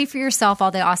can go see for yourself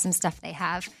all the awesome stuff they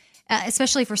have,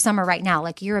 especially for summer right now,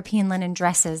 like European linen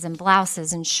dresses and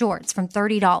blouses and shorts from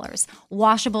 $30,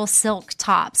 washable silk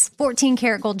tops,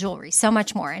 14-karat gold jewelry, so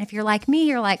much more. And if you're like me,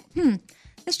 you're like,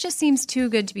 this just seems too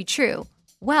good to be true.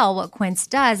 Well, what Quince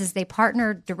does is they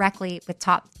partner directly with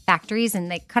top factories,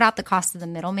 and they cut out the cost of the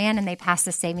middleman, and they pass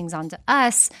the savings on to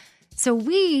us. So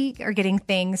we are getting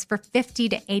things for 50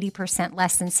 to 80%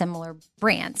 less than similar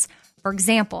brands. For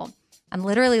example, I'm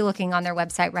literally looking on their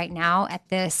website right now at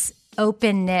this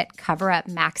open knit cover-up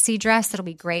maxi dress that'll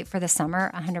be great for the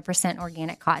summer, 100%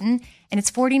 organic cotton, and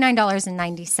it's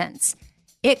 $49.90.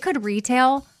 It could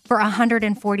retail for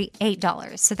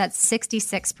 $148, so that's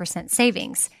 66%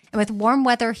 savings. And with warm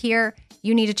weather here,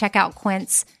 you need to check out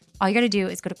Quince. All you got to do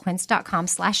is go to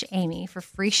quince.com/Amy for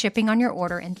free shipping on your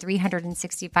order and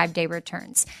 365-day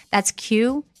returns. That's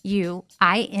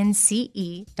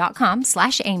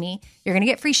QUINCE.com/Amy. You're going to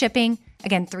get free shipping.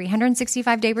 Again,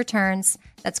 365-day returns.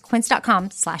 That's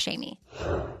quince.com/Amy.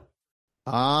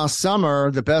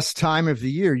 Summer, the best time of the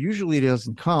year, usually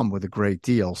doesn't come with a great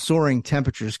deal. Soaring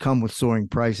temperatures come with soaring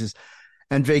prices,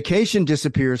 and vacation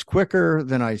disappears quicker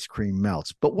than ice cream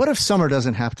melts. But what if summer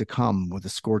doesn't have to come with a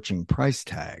scorching price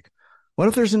tag? What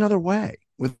if there's another way?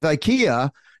 With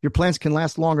IKEA, your plans can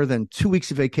last longer than 2 weeks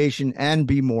of vacation and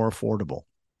be more affordable.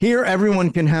 Here,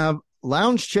 everyone can have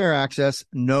lounge chair access,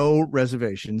 no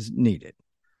reservations needed.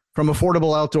 From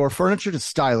affordable outdoor furniture to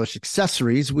stylish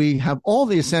accessories, we have all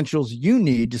the essentials you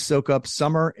need to soak up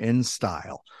summer in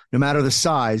style, no matter the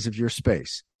size of your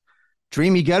space.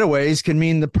 Dreamy getaways can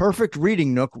mean the perfect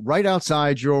reading nook right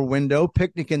outside your window,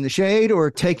 picnic in the shade, or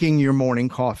taking your morning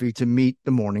coffee to meet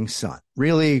the morning sun.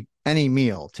 Really, any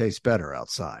meal tastes better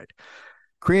outside.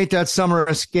 Create that summer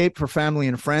escape for family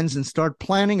and friends and start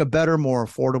planning a better, more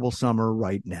affordable summer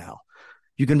right now.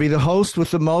 You can be the host with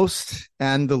the most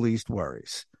and the least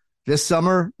worries. This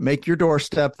summer, make your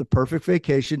doorstep the perfect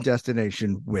vacation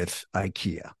destination with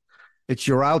IKEA. It's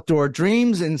your outdoor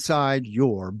dreams inside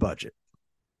your budget.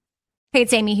 Hey,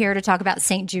 it's Amy here to talk about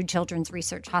St. Jude Children's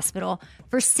Research Hospital.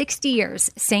 For 60 years,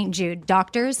 St. Jude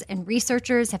doctors and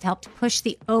researchers have helped push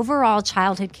the overall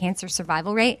childhood cancer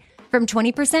survival rate from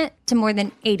 20% to more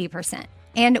than 80%.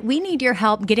 And we need your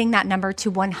help getting that number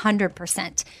to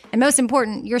 100%. And most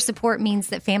important, your support means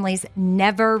that families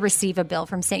never receive a bill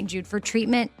from St. Jude for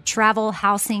treatment, travel,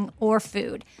 housing, or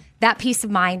food. That peace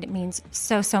of mind means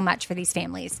so, so much for these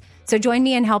families. So join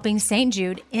me in helping St.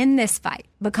 Jude in this fight.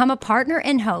 Become a partner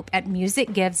in hope at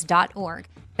musicgives.org.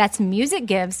 That's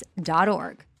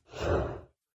musicgives.org.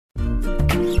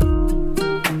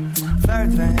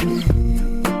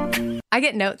 I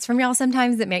get notes from y'all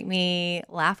sometimes that make me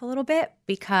laugh a little bit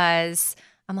because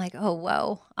I'm like, oh,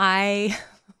 whoa, I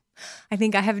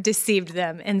think I have deceived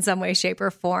them in some way, shape,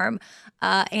 or form.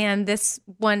 And this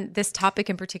topic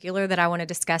in particular that I want to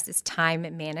discuss is time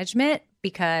management,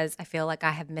 because I feel like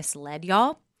I have misled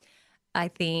y'all. I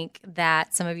think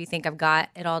that some of you think I've got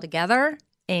it all together,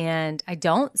 and I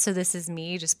don't. So this is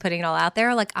me just putting it all out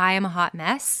there. Like, I am a hot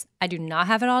mess. I do not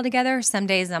have it all together. Some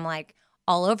days I'm like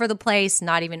all over the place,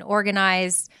 not even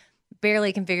organized,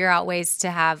 barely can figure out ways to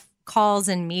have calls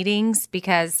and meetings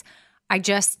because I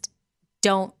just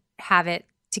don't have it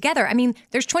together. I mean,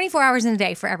 there's 24 hours in a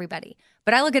day for everybody.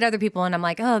 But I look at other people and I'm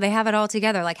like, oh, they have it all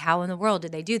together. Like, how in the world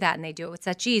did they do that? And they do it with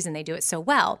such ease and they do it so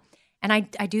well. And I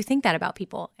do think that about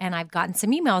people. And I've gotten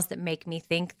some emails that make me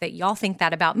think that y'all think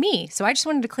that about me. So I just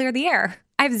wanted to clear the air.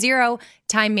 I have zero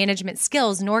time management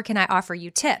skills, nor can I offer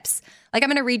you tips. Like, I'm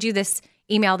going to read you this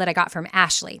email that I got from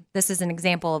Ashley. This is an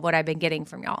example of what I've been getting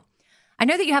from y'all. I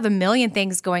know that you have a million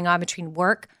things going on between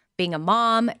work, being a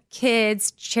mom,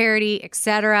 kids, charity,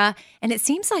 etc. And it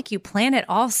seems like you plan it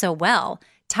all so well.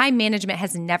 Time management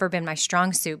has never been my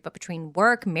strong suit, but between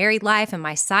work, married life, and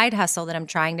my side hustle that I'm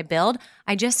trying to build,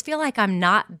 I just feel like I'm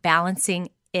not balancing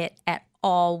it at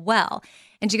all well.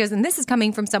 And she goes, and this is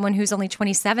coming from someone who's only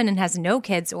 27 and has no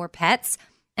kids or pets.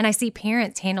 And I see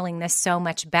parents handling this so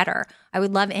much better. I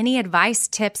would love any advice,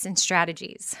 tips, and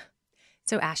strategies.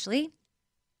 So Ashley,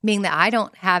 being that I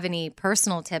don't have any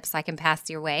personal tips I can pass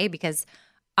your way because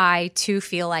I too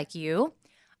feel like you,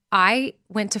 I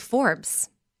went to Forbes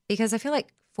because I feel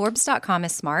like Forbes.com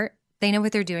is smart. They know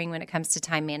what they're doing when it comes to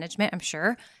time management, I'm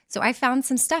sure. So I found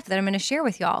some stuff that I'm going to share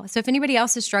with y'all. So if anybody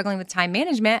else is struggling with time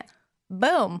management,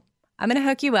 boom, I'm going to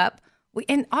hook you up.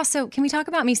 And also, can we talk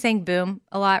about me saying boom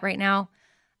a lot right now?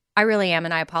 I really am,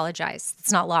 and I apologize.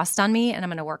 It's not lost on me, and I'm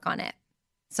going to work on it.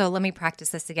 So let me practice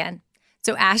this again.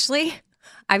 So Ashley,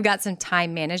 I've got some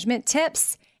time management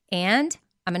tips, and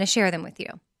I'm going to share them with you.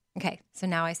 Okay, so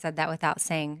now I said that without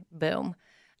saying boom.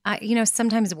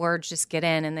 Sometimes words just get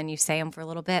in, and then you say them for a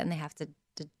little bit, and they have to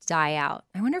die out.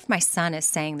 I wonder if my son is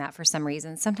saying that for some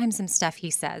reason. Sometimes some stuff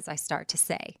he says I start to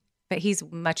say, but he's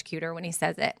much cuter when he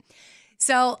says it.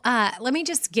 So let me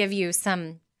just give you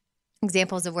some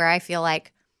examples of where I feel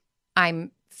like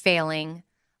I'm failing.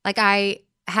 Like, I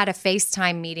had a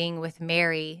FaceTime meeting with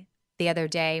Mary the other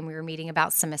day, and we were meeting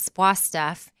about some Espoir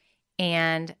stuff,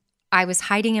 and I was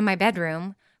hiding in my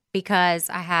bedroom because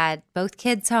I had both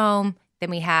kids home.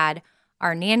 Then we had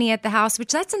our nanny at the house,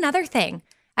 which that's another thing.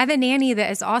 I have a nanny that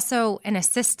is also an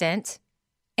assistant,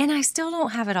 and I still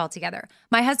don't have it all together.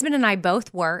 My husband and I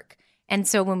both work, and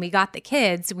so when we got the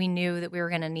kids, we knew that we were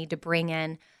going to need to bring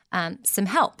in some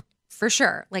help. For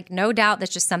sure. Like, no doubt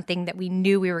that's just something that we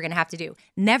knew we were going to have to do.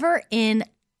 Never in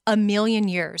a million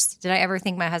years did I ever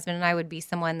think my husband and I would be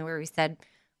someone where we said,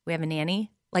 we have a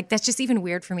nanny. Like, that's just even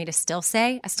weird for me to still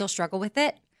say. I still struggle with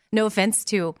it. No offense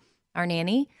to our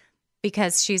nanny,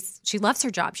 because she loves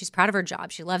her job. She's proud of her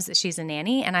job. She loves that she's a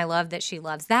nanny, and I love that she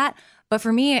loves that. But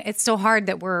for me, it's still hard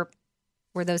that we're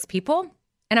those people.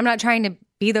 And I'm not trying to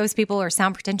be those people or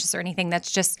sound pretentious or anything.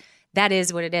 That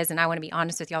is what it is. And I want to be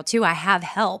honest with y'all too. I have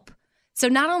help. So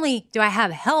not only do I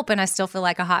have help and I still feel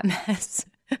like a hot mess.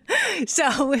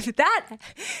 So with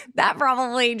that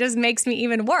probably just makes me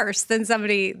even worse than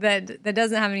somebody that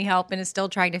doesn't have any help and is still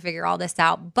trying to figure all this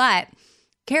out. But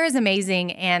Kara's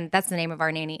amazing, and that's the name of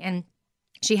our nanny. And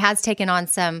she has taken on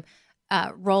some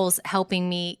roles helping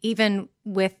me even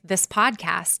with this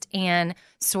podcast and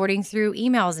sorting through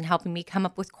emails and helping me come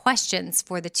up with questions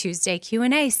for the Tuesday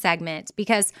Q&A segment,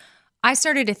 because I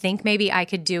started to think maybe I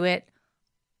could do it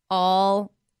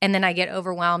all And then I get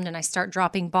overwhelmed and I start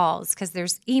dropping balls because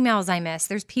there's emails I miss.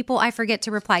 There's people I forget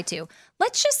to reply to.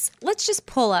 Let's just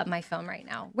pull up my phone right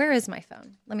now. Where is my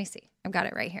phone? Let me see. I've got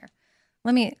it right here.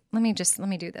 Let me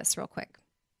do this real quick.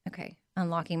 Okay.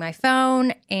 Unlocking my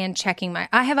phone and checking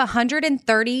I have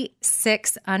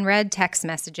 136 unread text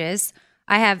messages.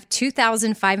 I have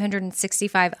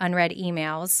 2,565 unread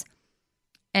emails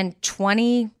and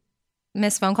 20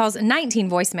 missed phone calls and 19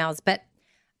 voicemails. But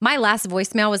my last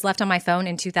voicemail was left on my phone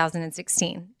in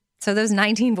 2016. So those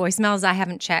 19 voicemails I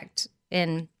haven't checked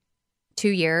in 2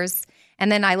 years.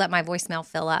 And then I let my voicemail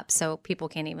fill up so people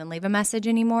can't even leave a message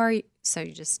anymore. So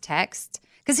you just text.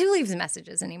 Because who leaves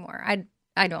messages anymore?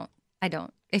 I don't.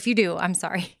 If you do, I'm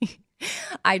sorry.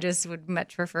 I just would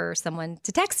much prefer someone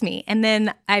to text me. And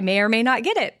then I may or may not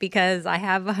get it because I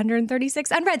have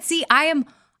 136 unread. See, I'm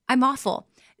awful.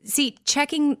 See,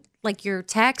 checking like your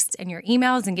texts and your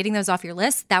emails and getting those off your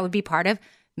list, that would be part of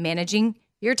managing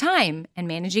your time and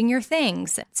managing your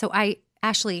things. So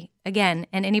Ashley, again,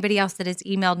 and anybody else that has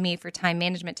emailed me for time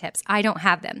management tips, I don't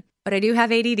have them, but I do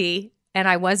have ADD, and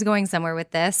I was going somewhere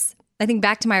with this. I think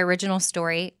back to my original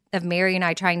story of Mary and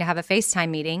I trying to have a FaceTime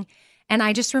meeting. And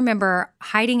I just remember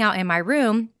hiding out in my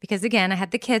room because, again, I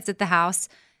had the kids at the house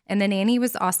and then Annie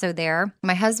was also there.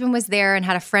 My husband was there and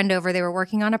had a friend over. They were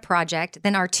working on a project.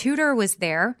 Then our tutor was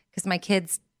there because my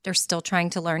kids are still trying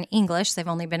to learn English. They've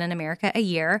only been in America a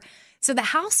year. So the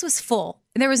house was full.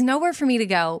 There was nowhere for me to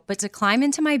go but to climb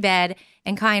into my bed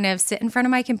and kind of sit in front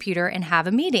of my computer and have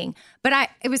a meeting. But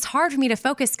it was hard for me to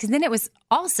focus because then it was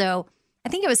also, I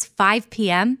think it was 5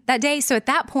 p.m. that day. So at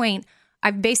that point,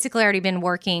 I've basically already been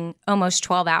working almost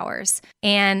 12 hours.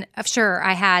 And sure,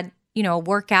 I had, a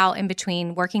workout in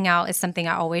between. Working out is something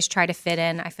I always try to fit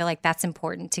in. I feel like that's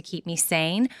important to keep me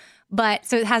sane. But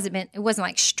so it wasn't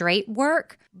like straight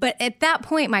work. But at that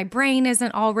point, my brain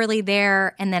isn't all really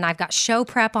there. And then I've got show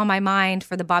prep on my mind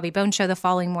for the Bobby Bones show the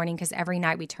following morning because every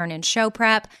night we turn in show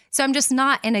prep. So I'm just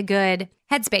not in a good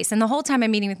headspace. And the whole time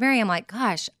I'm meeting with Mary, I'm like,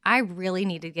 gosh, I really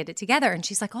need to get it together. And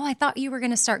she's like, oh, I thought you were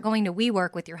going to start going to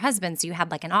WeWork with your husband. So you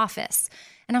had like an office.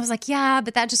 And I was like, yeah,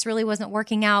 but that just really wasn't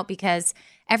working out because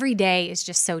every day is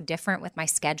just so different with my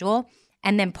schedule.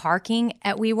 And then parking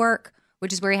at WeWork,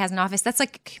 which is where he has an office. That's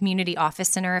like a community office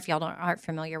center if y'all aren't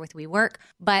familiar with WeWork.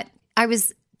 But I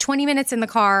was 20 minutes in the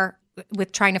car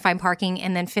with trying to find parking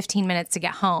and then 15 minutes to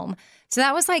get home. So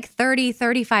that was like 30,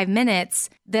 35 minutes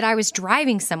that I was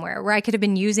driving somewhere where I could have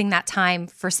been using that time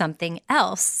for something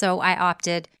else. So I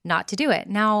opted not to do it.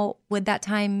 Now, would that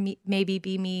time maybe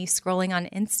be me scrolling on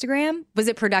Instagram? Was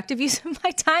it productive use of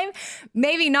my time?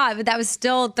 Maybe not, but that was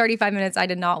still 35 minutes I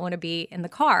did not want to be in the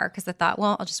car because I thought,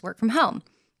 well, I'll just work from home.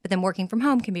 But then working from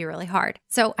home can be really hard.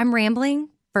 So I'm rambling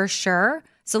for sure.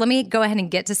 So let me go ahead and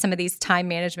get to some of these time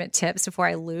management tips before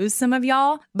I lose some of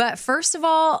y'all. But first of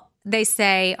all, they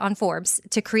say on Forbes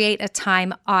to create a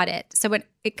time audit. So when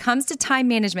it comes to time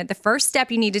management, the first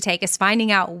step you need to take is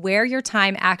finding out where your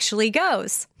time actually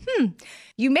goes.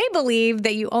 You may believe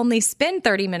that you only spend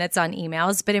 30 minutes on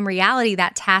emails, but in reality,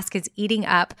 that task is eating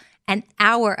up an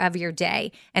hour of your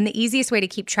day. And the easiest way to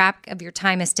keep track of your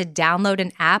time is to download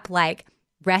an app like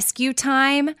Rescue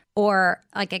Time or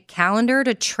like a calendar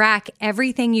to track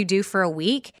everything you do for a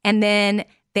week. And then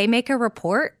they make a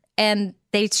report and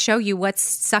they show you what's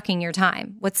sucking your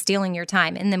time, what's stealing your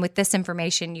time. And then with this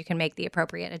information, you can make the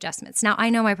appropriate adjustments. Now,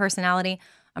 I know my personality.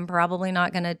 I'm probably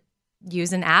not going to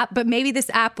use an app, but maybe this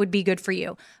app would be good for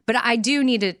you. But I do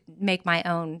need to make my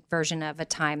own version of a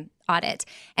time audit.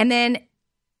 And then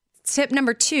tip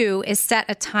number 2 is set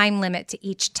a time limit to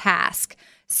each task.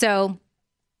 So,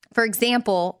 for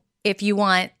example, if you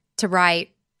want to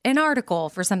write an article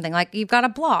for something, like you've got a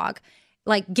blog,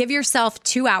 like give yourself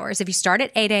 2 hours. If you start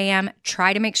at 8 a.m.,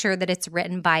 try to make sure that it's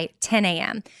written by 10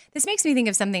 a.m. This makes me think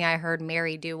of something I heard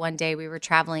Mary do one day. We were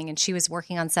traveling and she was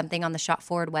working on something on the Shop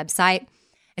Forward website.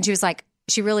 And she was like,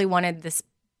 she really wanted this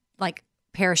like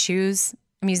pair of shoes.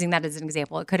 I'm using that as an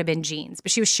example. It could have been jeans,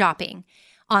 but she was shopping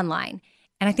online.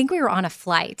 And I think we were on a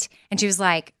flight and she was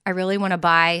like, I really want to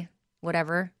buy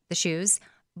whatever, the shoes,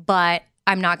 but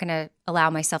I'm not going to allow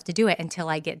myself to do it until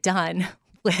I get done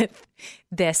with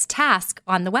this task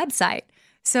on the website.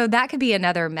 So that could be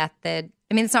another method.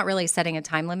 I mean, it's not really setting a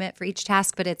time limit for each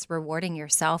task, but it's rewarding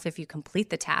yourself if you complete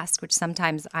the task, which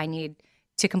sometimes I need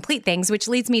to complete things, which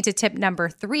leads me to tip number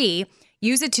 3.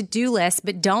 Use a to-do list,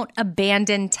 but don't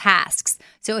abandon tasks.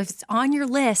 So if it's on your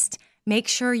list, make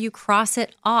sure you cross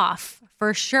it off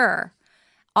for sure.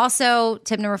 Also,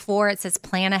 tip number 4, it says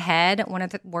plan ahead. One of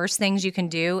the worst things you can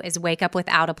do is wake up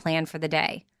without a plan for the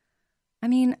day. I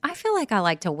mean, I feel like I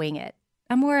like to wing it.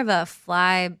 I'm more of a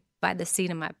fly by the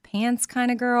seat of my pants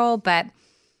kind of girl, but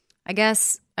I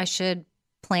guess I should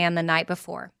plan the night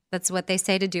before. That's what they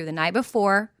say to do the night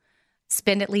before.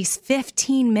 Spend at least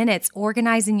 15 minutes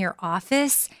organizing your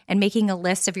office and making a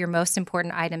list of your most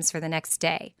important items for the next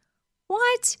day.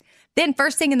 What? Then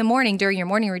first thing in the morning during your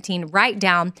morning routine, write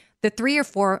down the 3 or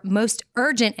 4 most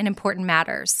urgent and important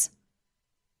matters.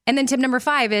 And then tip number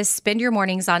 5 is spend your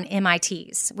mornings on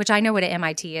MITs, which I know what an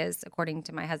MIT is. According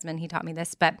to my husband, he taught me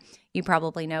this, but you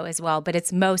probably know as well. But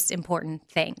it's most important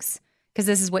things, because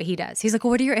this is what he does. He's like,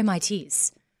 well, what are your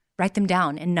MITs? Write them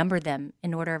down and number them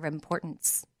in order of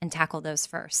importance and tackle those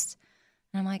first.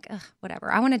 And I'm like, ugh,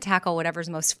 whatever. I want to tackle whatever's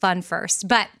most fun first.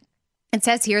 But it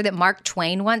says here that Mark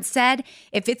Twain once said,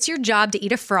 if it's your job to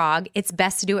eat a frog, it's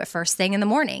best to do it first thing in the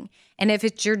morning. And if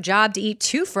it's your job to eat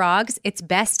 2 frogs, it's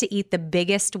best to eat the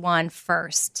biggest one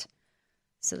first.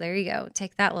 So there you go.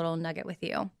 Take that little nugget with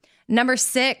you.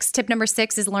 Tip number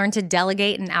 6 is learn to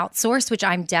delegate and outsource, which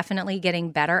I'm definitely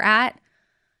getting better at.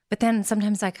 But then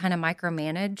sometimes I kind of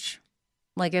micromanage.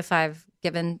 Like if I've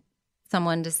given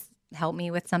someone to help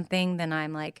me with something, then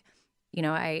I'm like,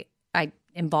 I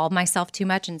involve myself too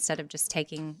much instead of just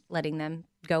letting them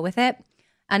go with it.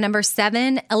 Number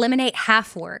 7, eliminate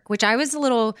half work, which I was a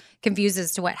little confused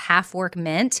as to what half work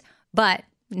meant, but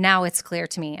now it's clear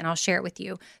to me and I'll share it with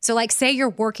you. So like say you're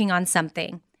working on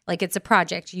something, like it's a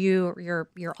project, you're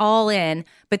all in,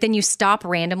 but then you stop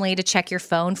randomly to check your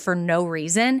phone for no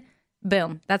reason.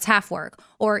 Boom, that's half work.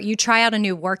 Or you try out a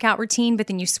new workout routine, but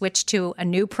then you switch to a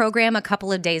new program a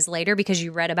couple of days later because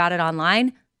you read about it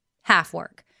online. Half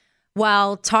work.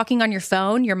 While talking on your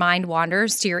phone, your mind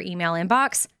wanders to your email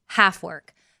inbox. Half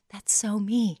work. That's so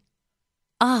me.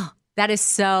 Oh, that is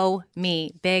so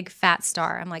me. Big fat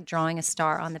star. I'm like drawing a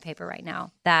star on the paper right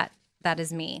now. That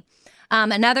is me.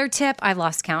 Another tip, I've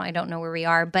lost count. I don't know where we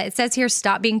are, but it says here,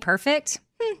 stop being perfect.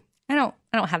 I don't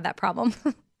have that problem.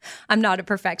 I'm not a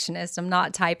perfectionist. I'm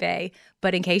not type A.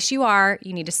 But in case you are,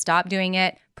 you need to stop doing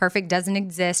it. Perfect doesn't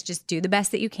exist. Just do the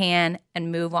best that you can and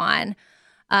move on.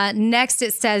 Next,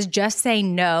 it says just say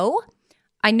no.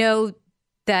 I know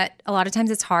that a lot of times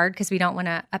it's hard because we don't want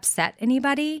to upset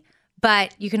anybody,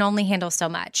 but you can only handle so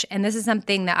much. And this is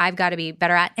something that I've got to be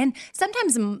better at. And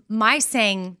sometimes my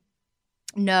saying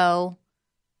no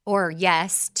or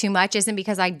yes too much isn't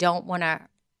because I don't want to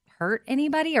hurt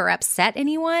anybody or upset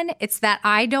anyone. It's that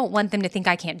I don't want them to think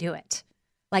I can't do it.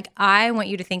 Like I want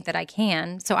you to think that I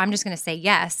can. So I'm just going to say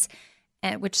yes,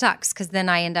 which sucks because then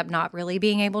I end up not really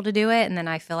being able to do it. And then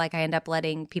I feel like I end up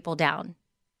letting people down.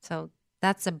 So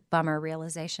that's a bummer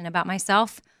realization about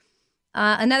myself.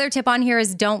 Another tip on here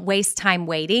is don't waste time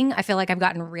waiting. I feel like I've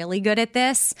gotten really good at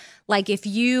this. Like if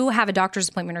you have a doctor's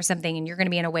appointment or something and you're going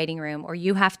to be in a waiting room or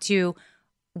you have to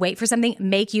wait for something,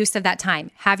 make use of that time.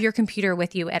 Have your computer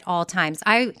with you at all times.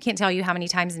 I can't tell you how many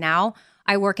times now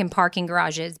I work in parking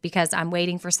garages because I'm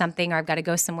waiting for something or I've got to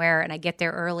go somewhere and I get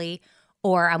there early,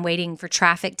 or I'm waiting for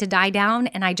traffic to die down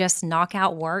and I just knock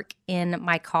out work in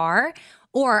my car,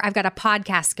 or I've got a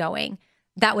podcast going.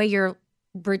 That way you're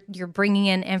bringing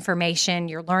in information,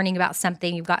 you're learning about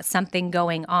something, you've got something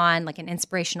going on, like an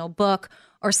inspirational book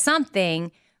or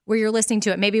something where you're listening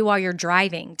to it. Maybe while you're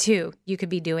driving too, you could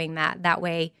be doing that. That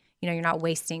way, you're not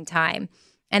wasting time.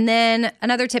 And then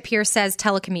another tip here says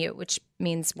telecommute, which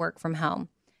means work from home.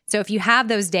 So if you have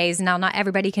those days, now not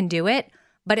everybody can do it,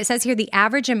 but it says here the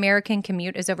average American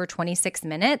commute is over 26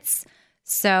 minutes.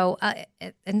 So,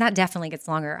 and that definitely gets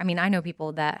longer. I mean, I know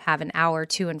people that have an hour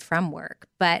to and from work,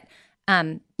 but,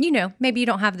 maybe you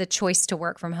don't have the choice to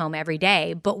work from home every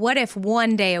day. But what if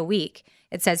one day a week,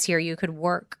 it says here, you could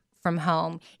work from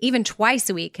home, even twice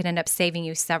a week could end up saving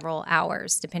you several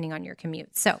hours depending on your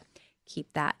commute. So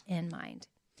keep that in mind.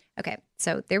 Okay,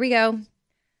 so there we go.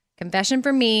 Confession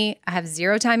from me, I have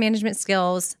 0 time management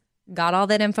skills. Got all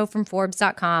that info from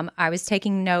Forbes.com. I was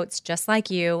taking notes just like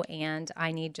you, and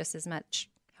I need just as much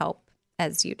help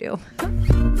as you do.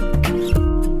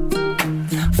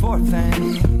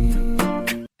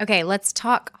 Okay, let's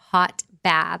talk hot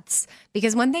baths,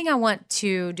 because one thing I want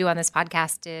to do on this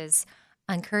podcast is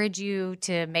encourage you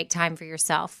to make time for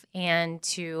yourself and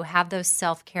to have those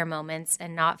self-care moments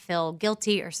and not feel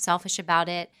guilty or selfish about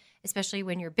it, especially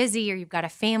when you're busy or you've got a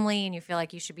family and you feel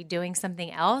like you should be doing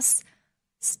something else.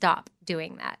 Stop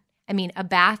doing that. I mean, a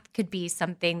bath could be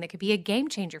something that could be a game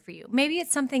changer for you. Maybe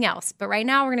it's something else, but right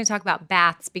now we're going to talk about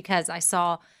baths because I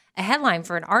saw a headline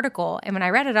for an article, and when I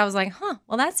read it, I was like,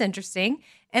 well, that's interesting,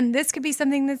 and this could be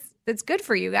something that's good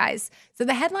for you guys. So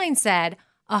the headline said,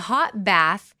 a hot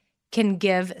bath can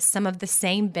give some of the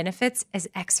same benefits as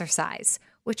exercise,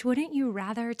 which wouldn't you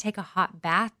rather take a hot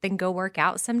bath than go work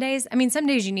out some days? I mean, some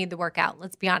days you need the workout,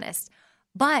 let's be honest.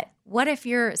 But what if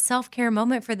your self-care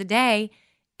moment for the day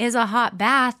is a hot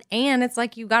bath, and it's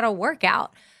like you got to work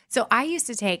out. So I used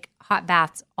to take hot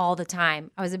baths all the time.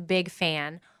 I was a big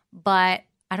fan, but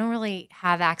I don't really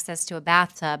have access to a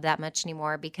bathtub that much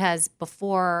anymore because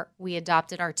before we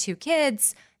adopted our 2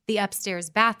 kids, the upstairs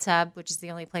bathtub, which is the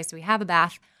only place we have a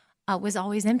bath, was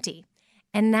always empty.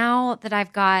 And now that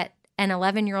I've got an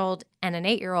 11-year-old and an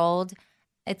 8-year-old,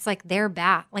 it's like their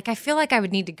bath. Like I feel like I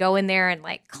would need to go in there and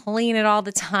like clean it all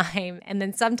the time. And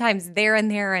then sometimes they're in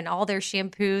there and all their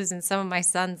shampoos and some of my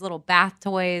son's little bath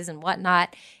toys and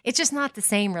whatnot. It's just not the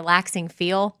same relaxing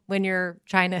feel when you're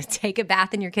trying to take a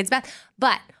bath in your kid's bath.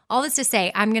 But all this to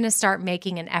say, I'm going to start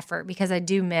making an effort because I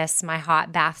do miss my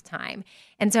hot bath time.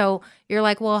 And so you're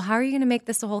like, well, how are you going to make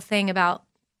this a whole thing about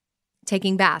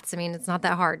taking baths? I mean, it's not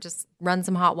that hard. Just run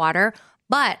some hot water.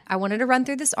 But I wanted to run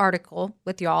through this article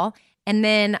with y'all. And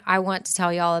then I want to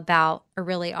tell y'all about a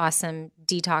really awesome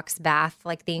detox bath,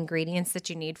 like the ingredients that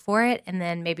you need for it. And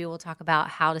then maybe we'll talk about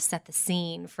how to set the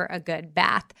scene for a good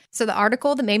bath. So the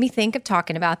article that made me think of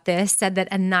talking about this said that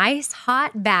a nice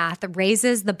hot bath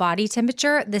raises the body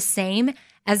temperature the same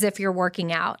as if you're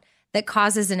working out. That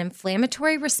causes an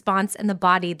inflammatory response in the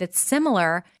body that's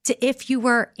similar to if you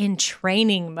were in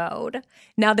training mode.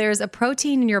 Now, there's a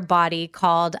protein in your body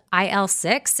called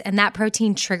IL-6, and that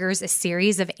protein triggers a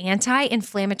series of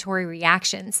anti-inflammatory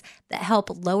reactions that help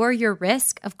lower your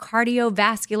risk of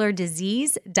cardiovascular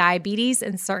disease, diabetes,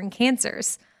 and certain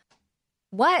cancers.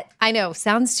 What? I know,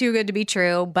 sounds too good to be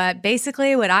true, but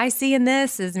basically what I see in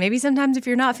this is maybe sometimes if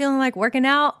you're not feeling like working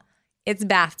out, it's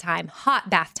bath time, hot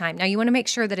bath time. Now, you want to make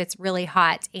sure that it's really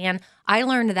hot. And I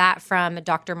learned that from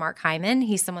Dr. Mark Hyman.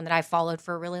 He's someone that I followed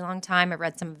for a really long time. I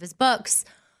read some of his books.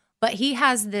 But he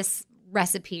has this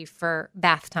recipe for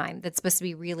bath time that's supposed to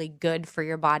be really good for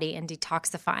your body and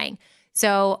detoxifying.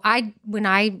 So when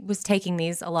I was taking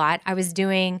these a lot, I was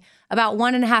doing about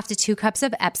 1.5 to 2 cups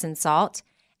of Epsom salt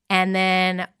and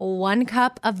then 1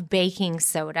 cup of baking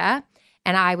soda.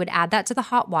 And I would add that to the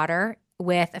hot water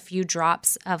with a few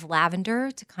drops of lavender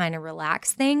to kind of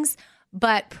relax things.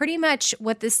 But pretty much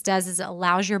what this does is it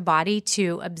allows your body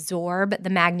to absorb the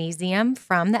magnesium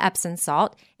from the Epsom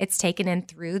salt. It's taken in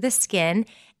through the skin.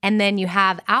 And then you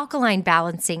have alkaline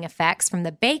balancing effects from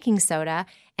the baking soda.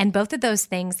 And both of those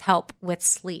things help with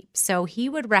sleep. So he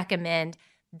would recommend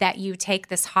that you take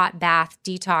this hot bath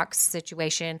detox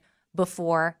situation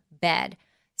before bed.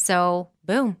 So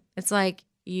boom, it's like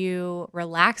you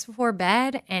relax before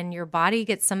bed and your body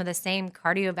gets some of the same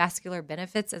cardiovascular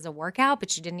benefits as a workout,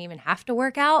 but you didn't even have to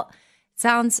work out.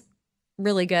 Sounds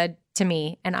really good to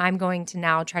me. And I'm going to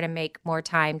now try to make more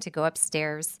time to go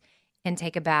upstairs and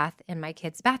take a bath in my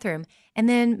kid's bathroom. And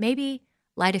then maybe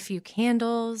light a few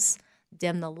candles,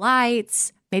 dim the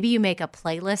lights. Maybe you make a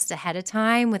playlist ahead of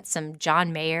time with some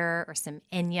John Mayer or some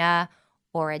Enya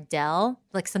or Adele,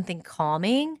 like something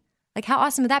calming. Like, how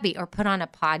awesome would that be? Or put on a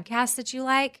podcast that you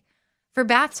like. For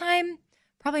bath time,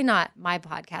 probably not my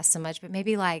podcast so much, but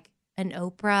maybe like an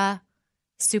Oprah,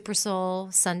 Super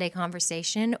Soul, Sunday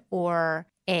Conversation, or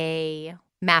a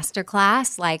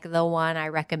masterclass like the one I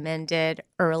recommended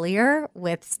earlier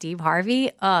with Steve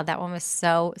Harvey. Oh, that one was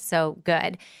so, so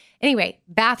good. Anyway,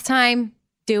 bath time,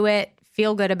 do it.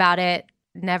 Feel good about it.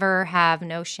 Never have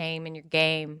no shame in your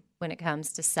game when it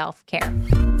comes to self-care.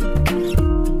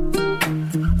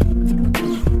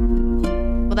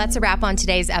 Well, that's a wrap on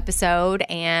today's episode,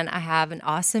 and I have an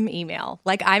awesome email.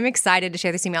 Like, I'm excited to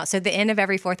share this email. So at the end of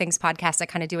every Four Things podcast, I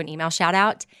kind of do an email shout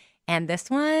out, and this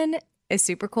one is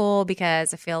super cool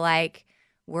because I feel like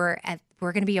we're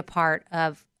going to be a part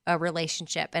of a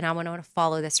relationship, and I want to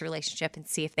follow this relationship and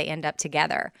see if they end up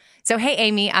together. So, hey,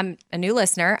 Amy, I'm a new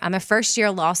listener. I'm a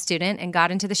first-year law student and got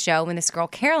into the show when this girl,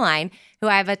 Caroline, who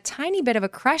I have a tiny bit of a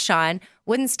crush on,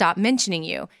 wouldn't stop mentioning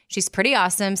you. She's pretty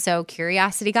awesome, so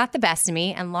curiosity got the best of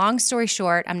me. And long story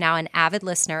short, I'm now an avid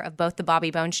listener of both The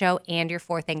Bobby Bones Show and your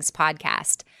Four Things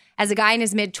podcast. As a guy in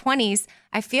his mid-20s,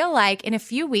 I feel like in a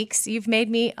few weeks, you've made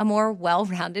me a more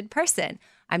well-rounded person.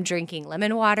 I'm drinking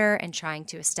lemon water and trying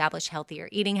to establish healthier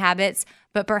eating habits.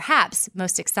 But perhaps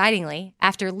most excitingly,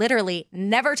 after literally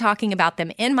never talking about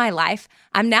them in my life,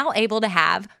 I'm now able to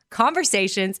have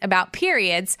conversations about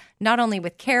periods, not only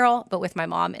with Carol, but with my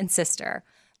mom and sister.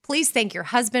 Please thank your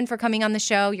husband for coming on the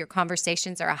show. Your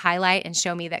conversations are a highlight and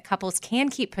show me that couples can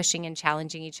keep pushing and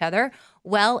challenging each other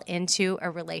well into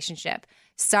a relationship.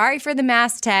 Sorry for the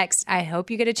mass text. I hope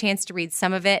you get a chance to read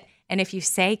some of it. And if you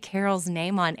say Carol's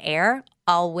name on air,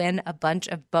 I'll win a bunch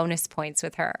of bonus points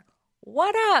with her.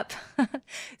 What up?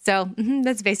 So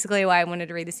that's basically why I wanted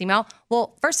to read this email.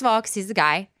 Well, first of all, because he's a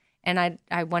guy, and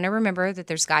I want to remember that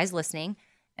there's guys listening,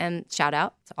 and shout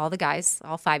out to all the guys,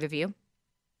 all 5 of you.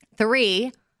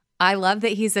 3, I love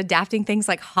that he's adapting things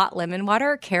like hot lemon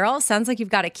water. Carol, sounds like you've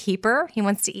got a keeper. He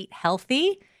wants to eat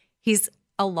healthy. He's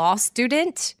a law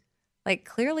student. Like,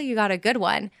 clearly you got a good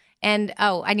one. And,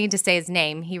 I need to say his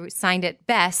name. He signed it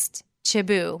best,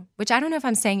 Chibu, which I don't know if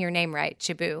I'm saying your name right,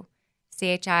 Chibu,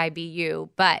 Chibu.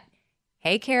 But,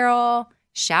 hey, Carol,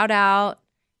 shout out.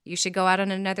 You should go out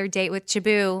on another date with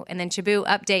Chibu, and then Chibu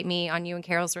update me on you and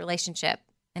Carol's relationship.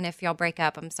 And if y'all break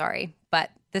up, I'm sorry.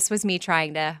 But this was me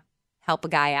trying to help a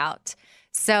guy out.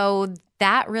 So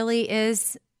that really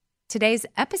is today's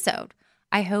episode.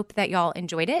 I hope that y'all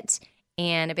enjoyed it.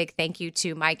 And a big thank you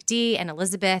to Mike D and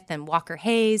Elizabeth and Walker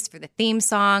Hayes for the theme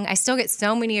song. I still get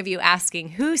so many of you asking,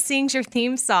 who sings your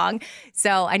theme song?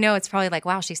 So I know it's probably like,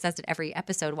 wow, she says it every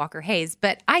episode, Walker Hayes.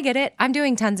 But I get it. I'm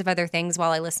doing tons of other things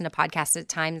while I listen to podcasts at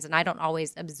times, and I don't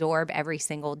always absorb every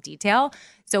single detail.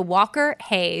 So Walker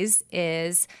Hayes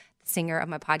is the singer of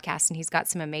my podcast, and he's got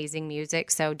some amazing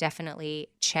music. So definitely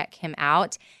check him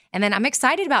out. And then I'm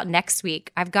excited about next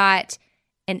week. I've got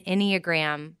an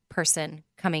Enneagram person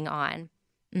coming on.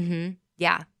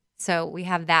 Yeah. So we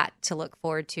have that to look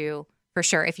forward to for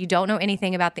sure. If you don't know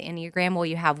anything about the Enneagram, well,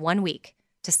 you have 1 week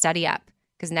to study up,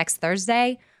 because next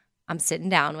Thursday, I'm sitting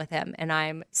down with him and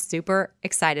I'm super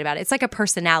excited about it. It's like a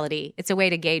personality. It's a way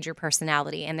to gauge your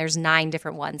personality. And there's 9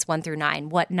 different ones, 1 through 9.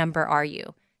 What number are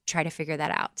you? Try to figure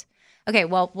that out. Okay.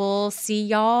 Well, we'll see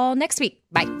y'all next week.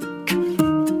 Bye.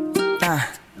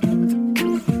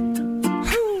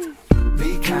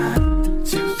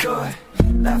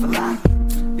 Laugh a lot,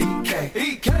 EK,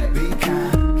 be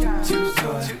kind, choose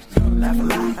joy, laugh a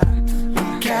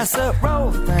lot, cast up,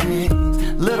 roll things,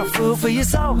 little food for your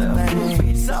soul,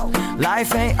 things.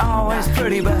 Life ain't always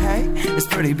pretty, but hey, it's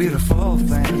pretty beautiful,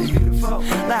 thing.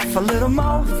 Laugh a little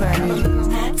more,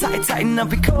 thing. Tighten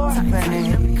up your core,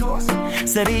 thing.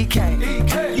 Said EK,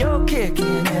 you're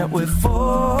kicking it with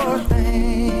 4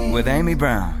 things. With Amy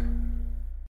Brown.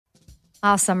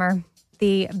 All summer.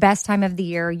 The best time of the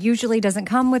year usually doesn't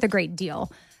come with a great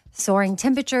deal. Soaring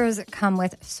temperatures come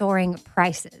with soaring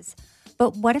prices.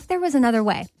 But what if there was another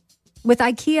way? With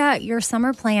IKEA, your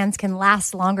summer plans can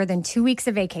last longer than 2 weeks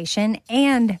of vacation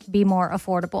and be more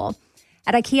affordable.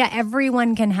 At IKEA,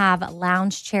 everyone can have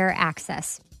lounge chair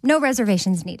access. No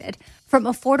reservations needed. From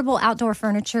affordable outdoor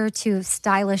furniture to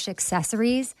stylish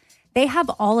accessories, they have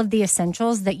all of the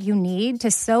essentials that you need to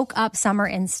soak up summer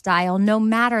in style, no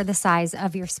matter the size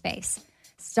of your space.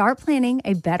 Start planning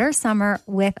a better summer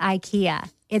with IKEA.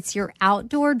 It's your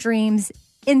outdoor dreams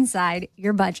inside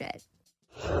your budget.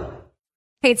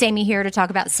 Hey, it's Amy here to talk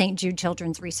about St. Jude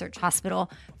Children's Research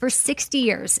Hospital. For 60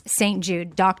 years, St.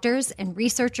 Jude doctors and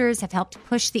researchers have helped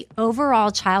push the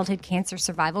overall childhood cancer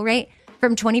survival rate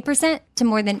from 20% to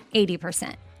more than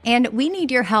 80%. And we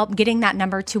need your help getting that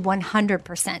number to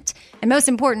 100%. And most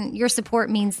important, your support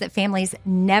means that families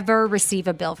never receive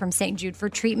a bill from St. Jude for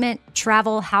treatment,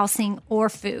 travel, housing, or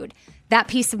food. That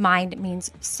peace of mind means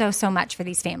so much for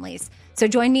these families. So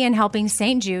join me in helping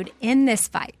St. Jude in this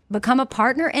fight. Become a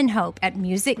partner in hope at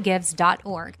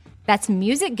musicgives.org. That's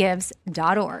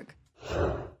musicgives.org.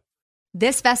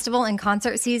 This festival and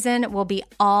concert season will be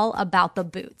all about the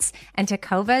boots, and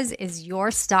Tecovas is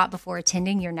your stop before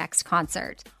attending your next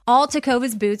concert. All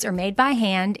Tecovas boots are made by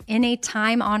hand in a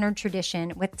time-honored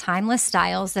tradition with timeless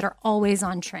styles that are always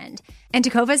on trend. And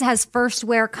Tecovas has first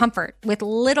wear comfort with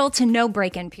little to no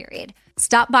break-in period.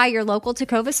 Stop by your local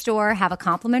Tecovas store, have a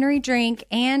complimentary drink,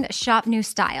 and shop new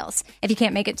styles. If you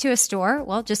can't make it to a store,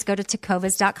 well, just go to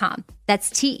tecovas.com. That's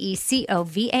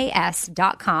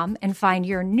TECOVAS.com and find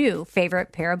your new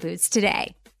favorite pair of boots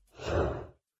today. All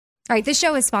right, this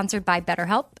show is sponsored by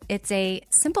BetterHelp. It's a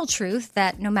simple truth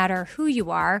that no matter who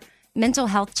you are, mental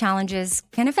health challenges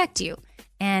can affect you,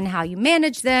 and how you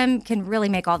manage them can really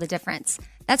make all the difference.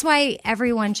 That's why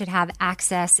everyone should have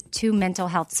access to mental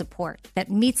health support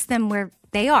that meets them where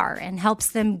they are and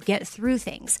helps them get through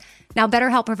things. Now,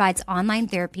 BetterHelp provides online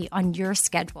therapy on your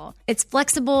schedule. It's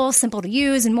flexible, simple to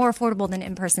use, and more affordable than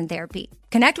in-person therapy.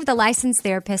 Connect with a licensed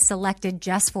therapist selected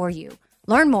just for you.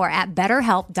 Learn more at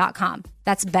BetterHelp.com.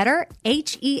 That's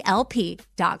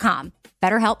BetterHelp.com.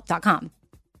 BetterHelp.com.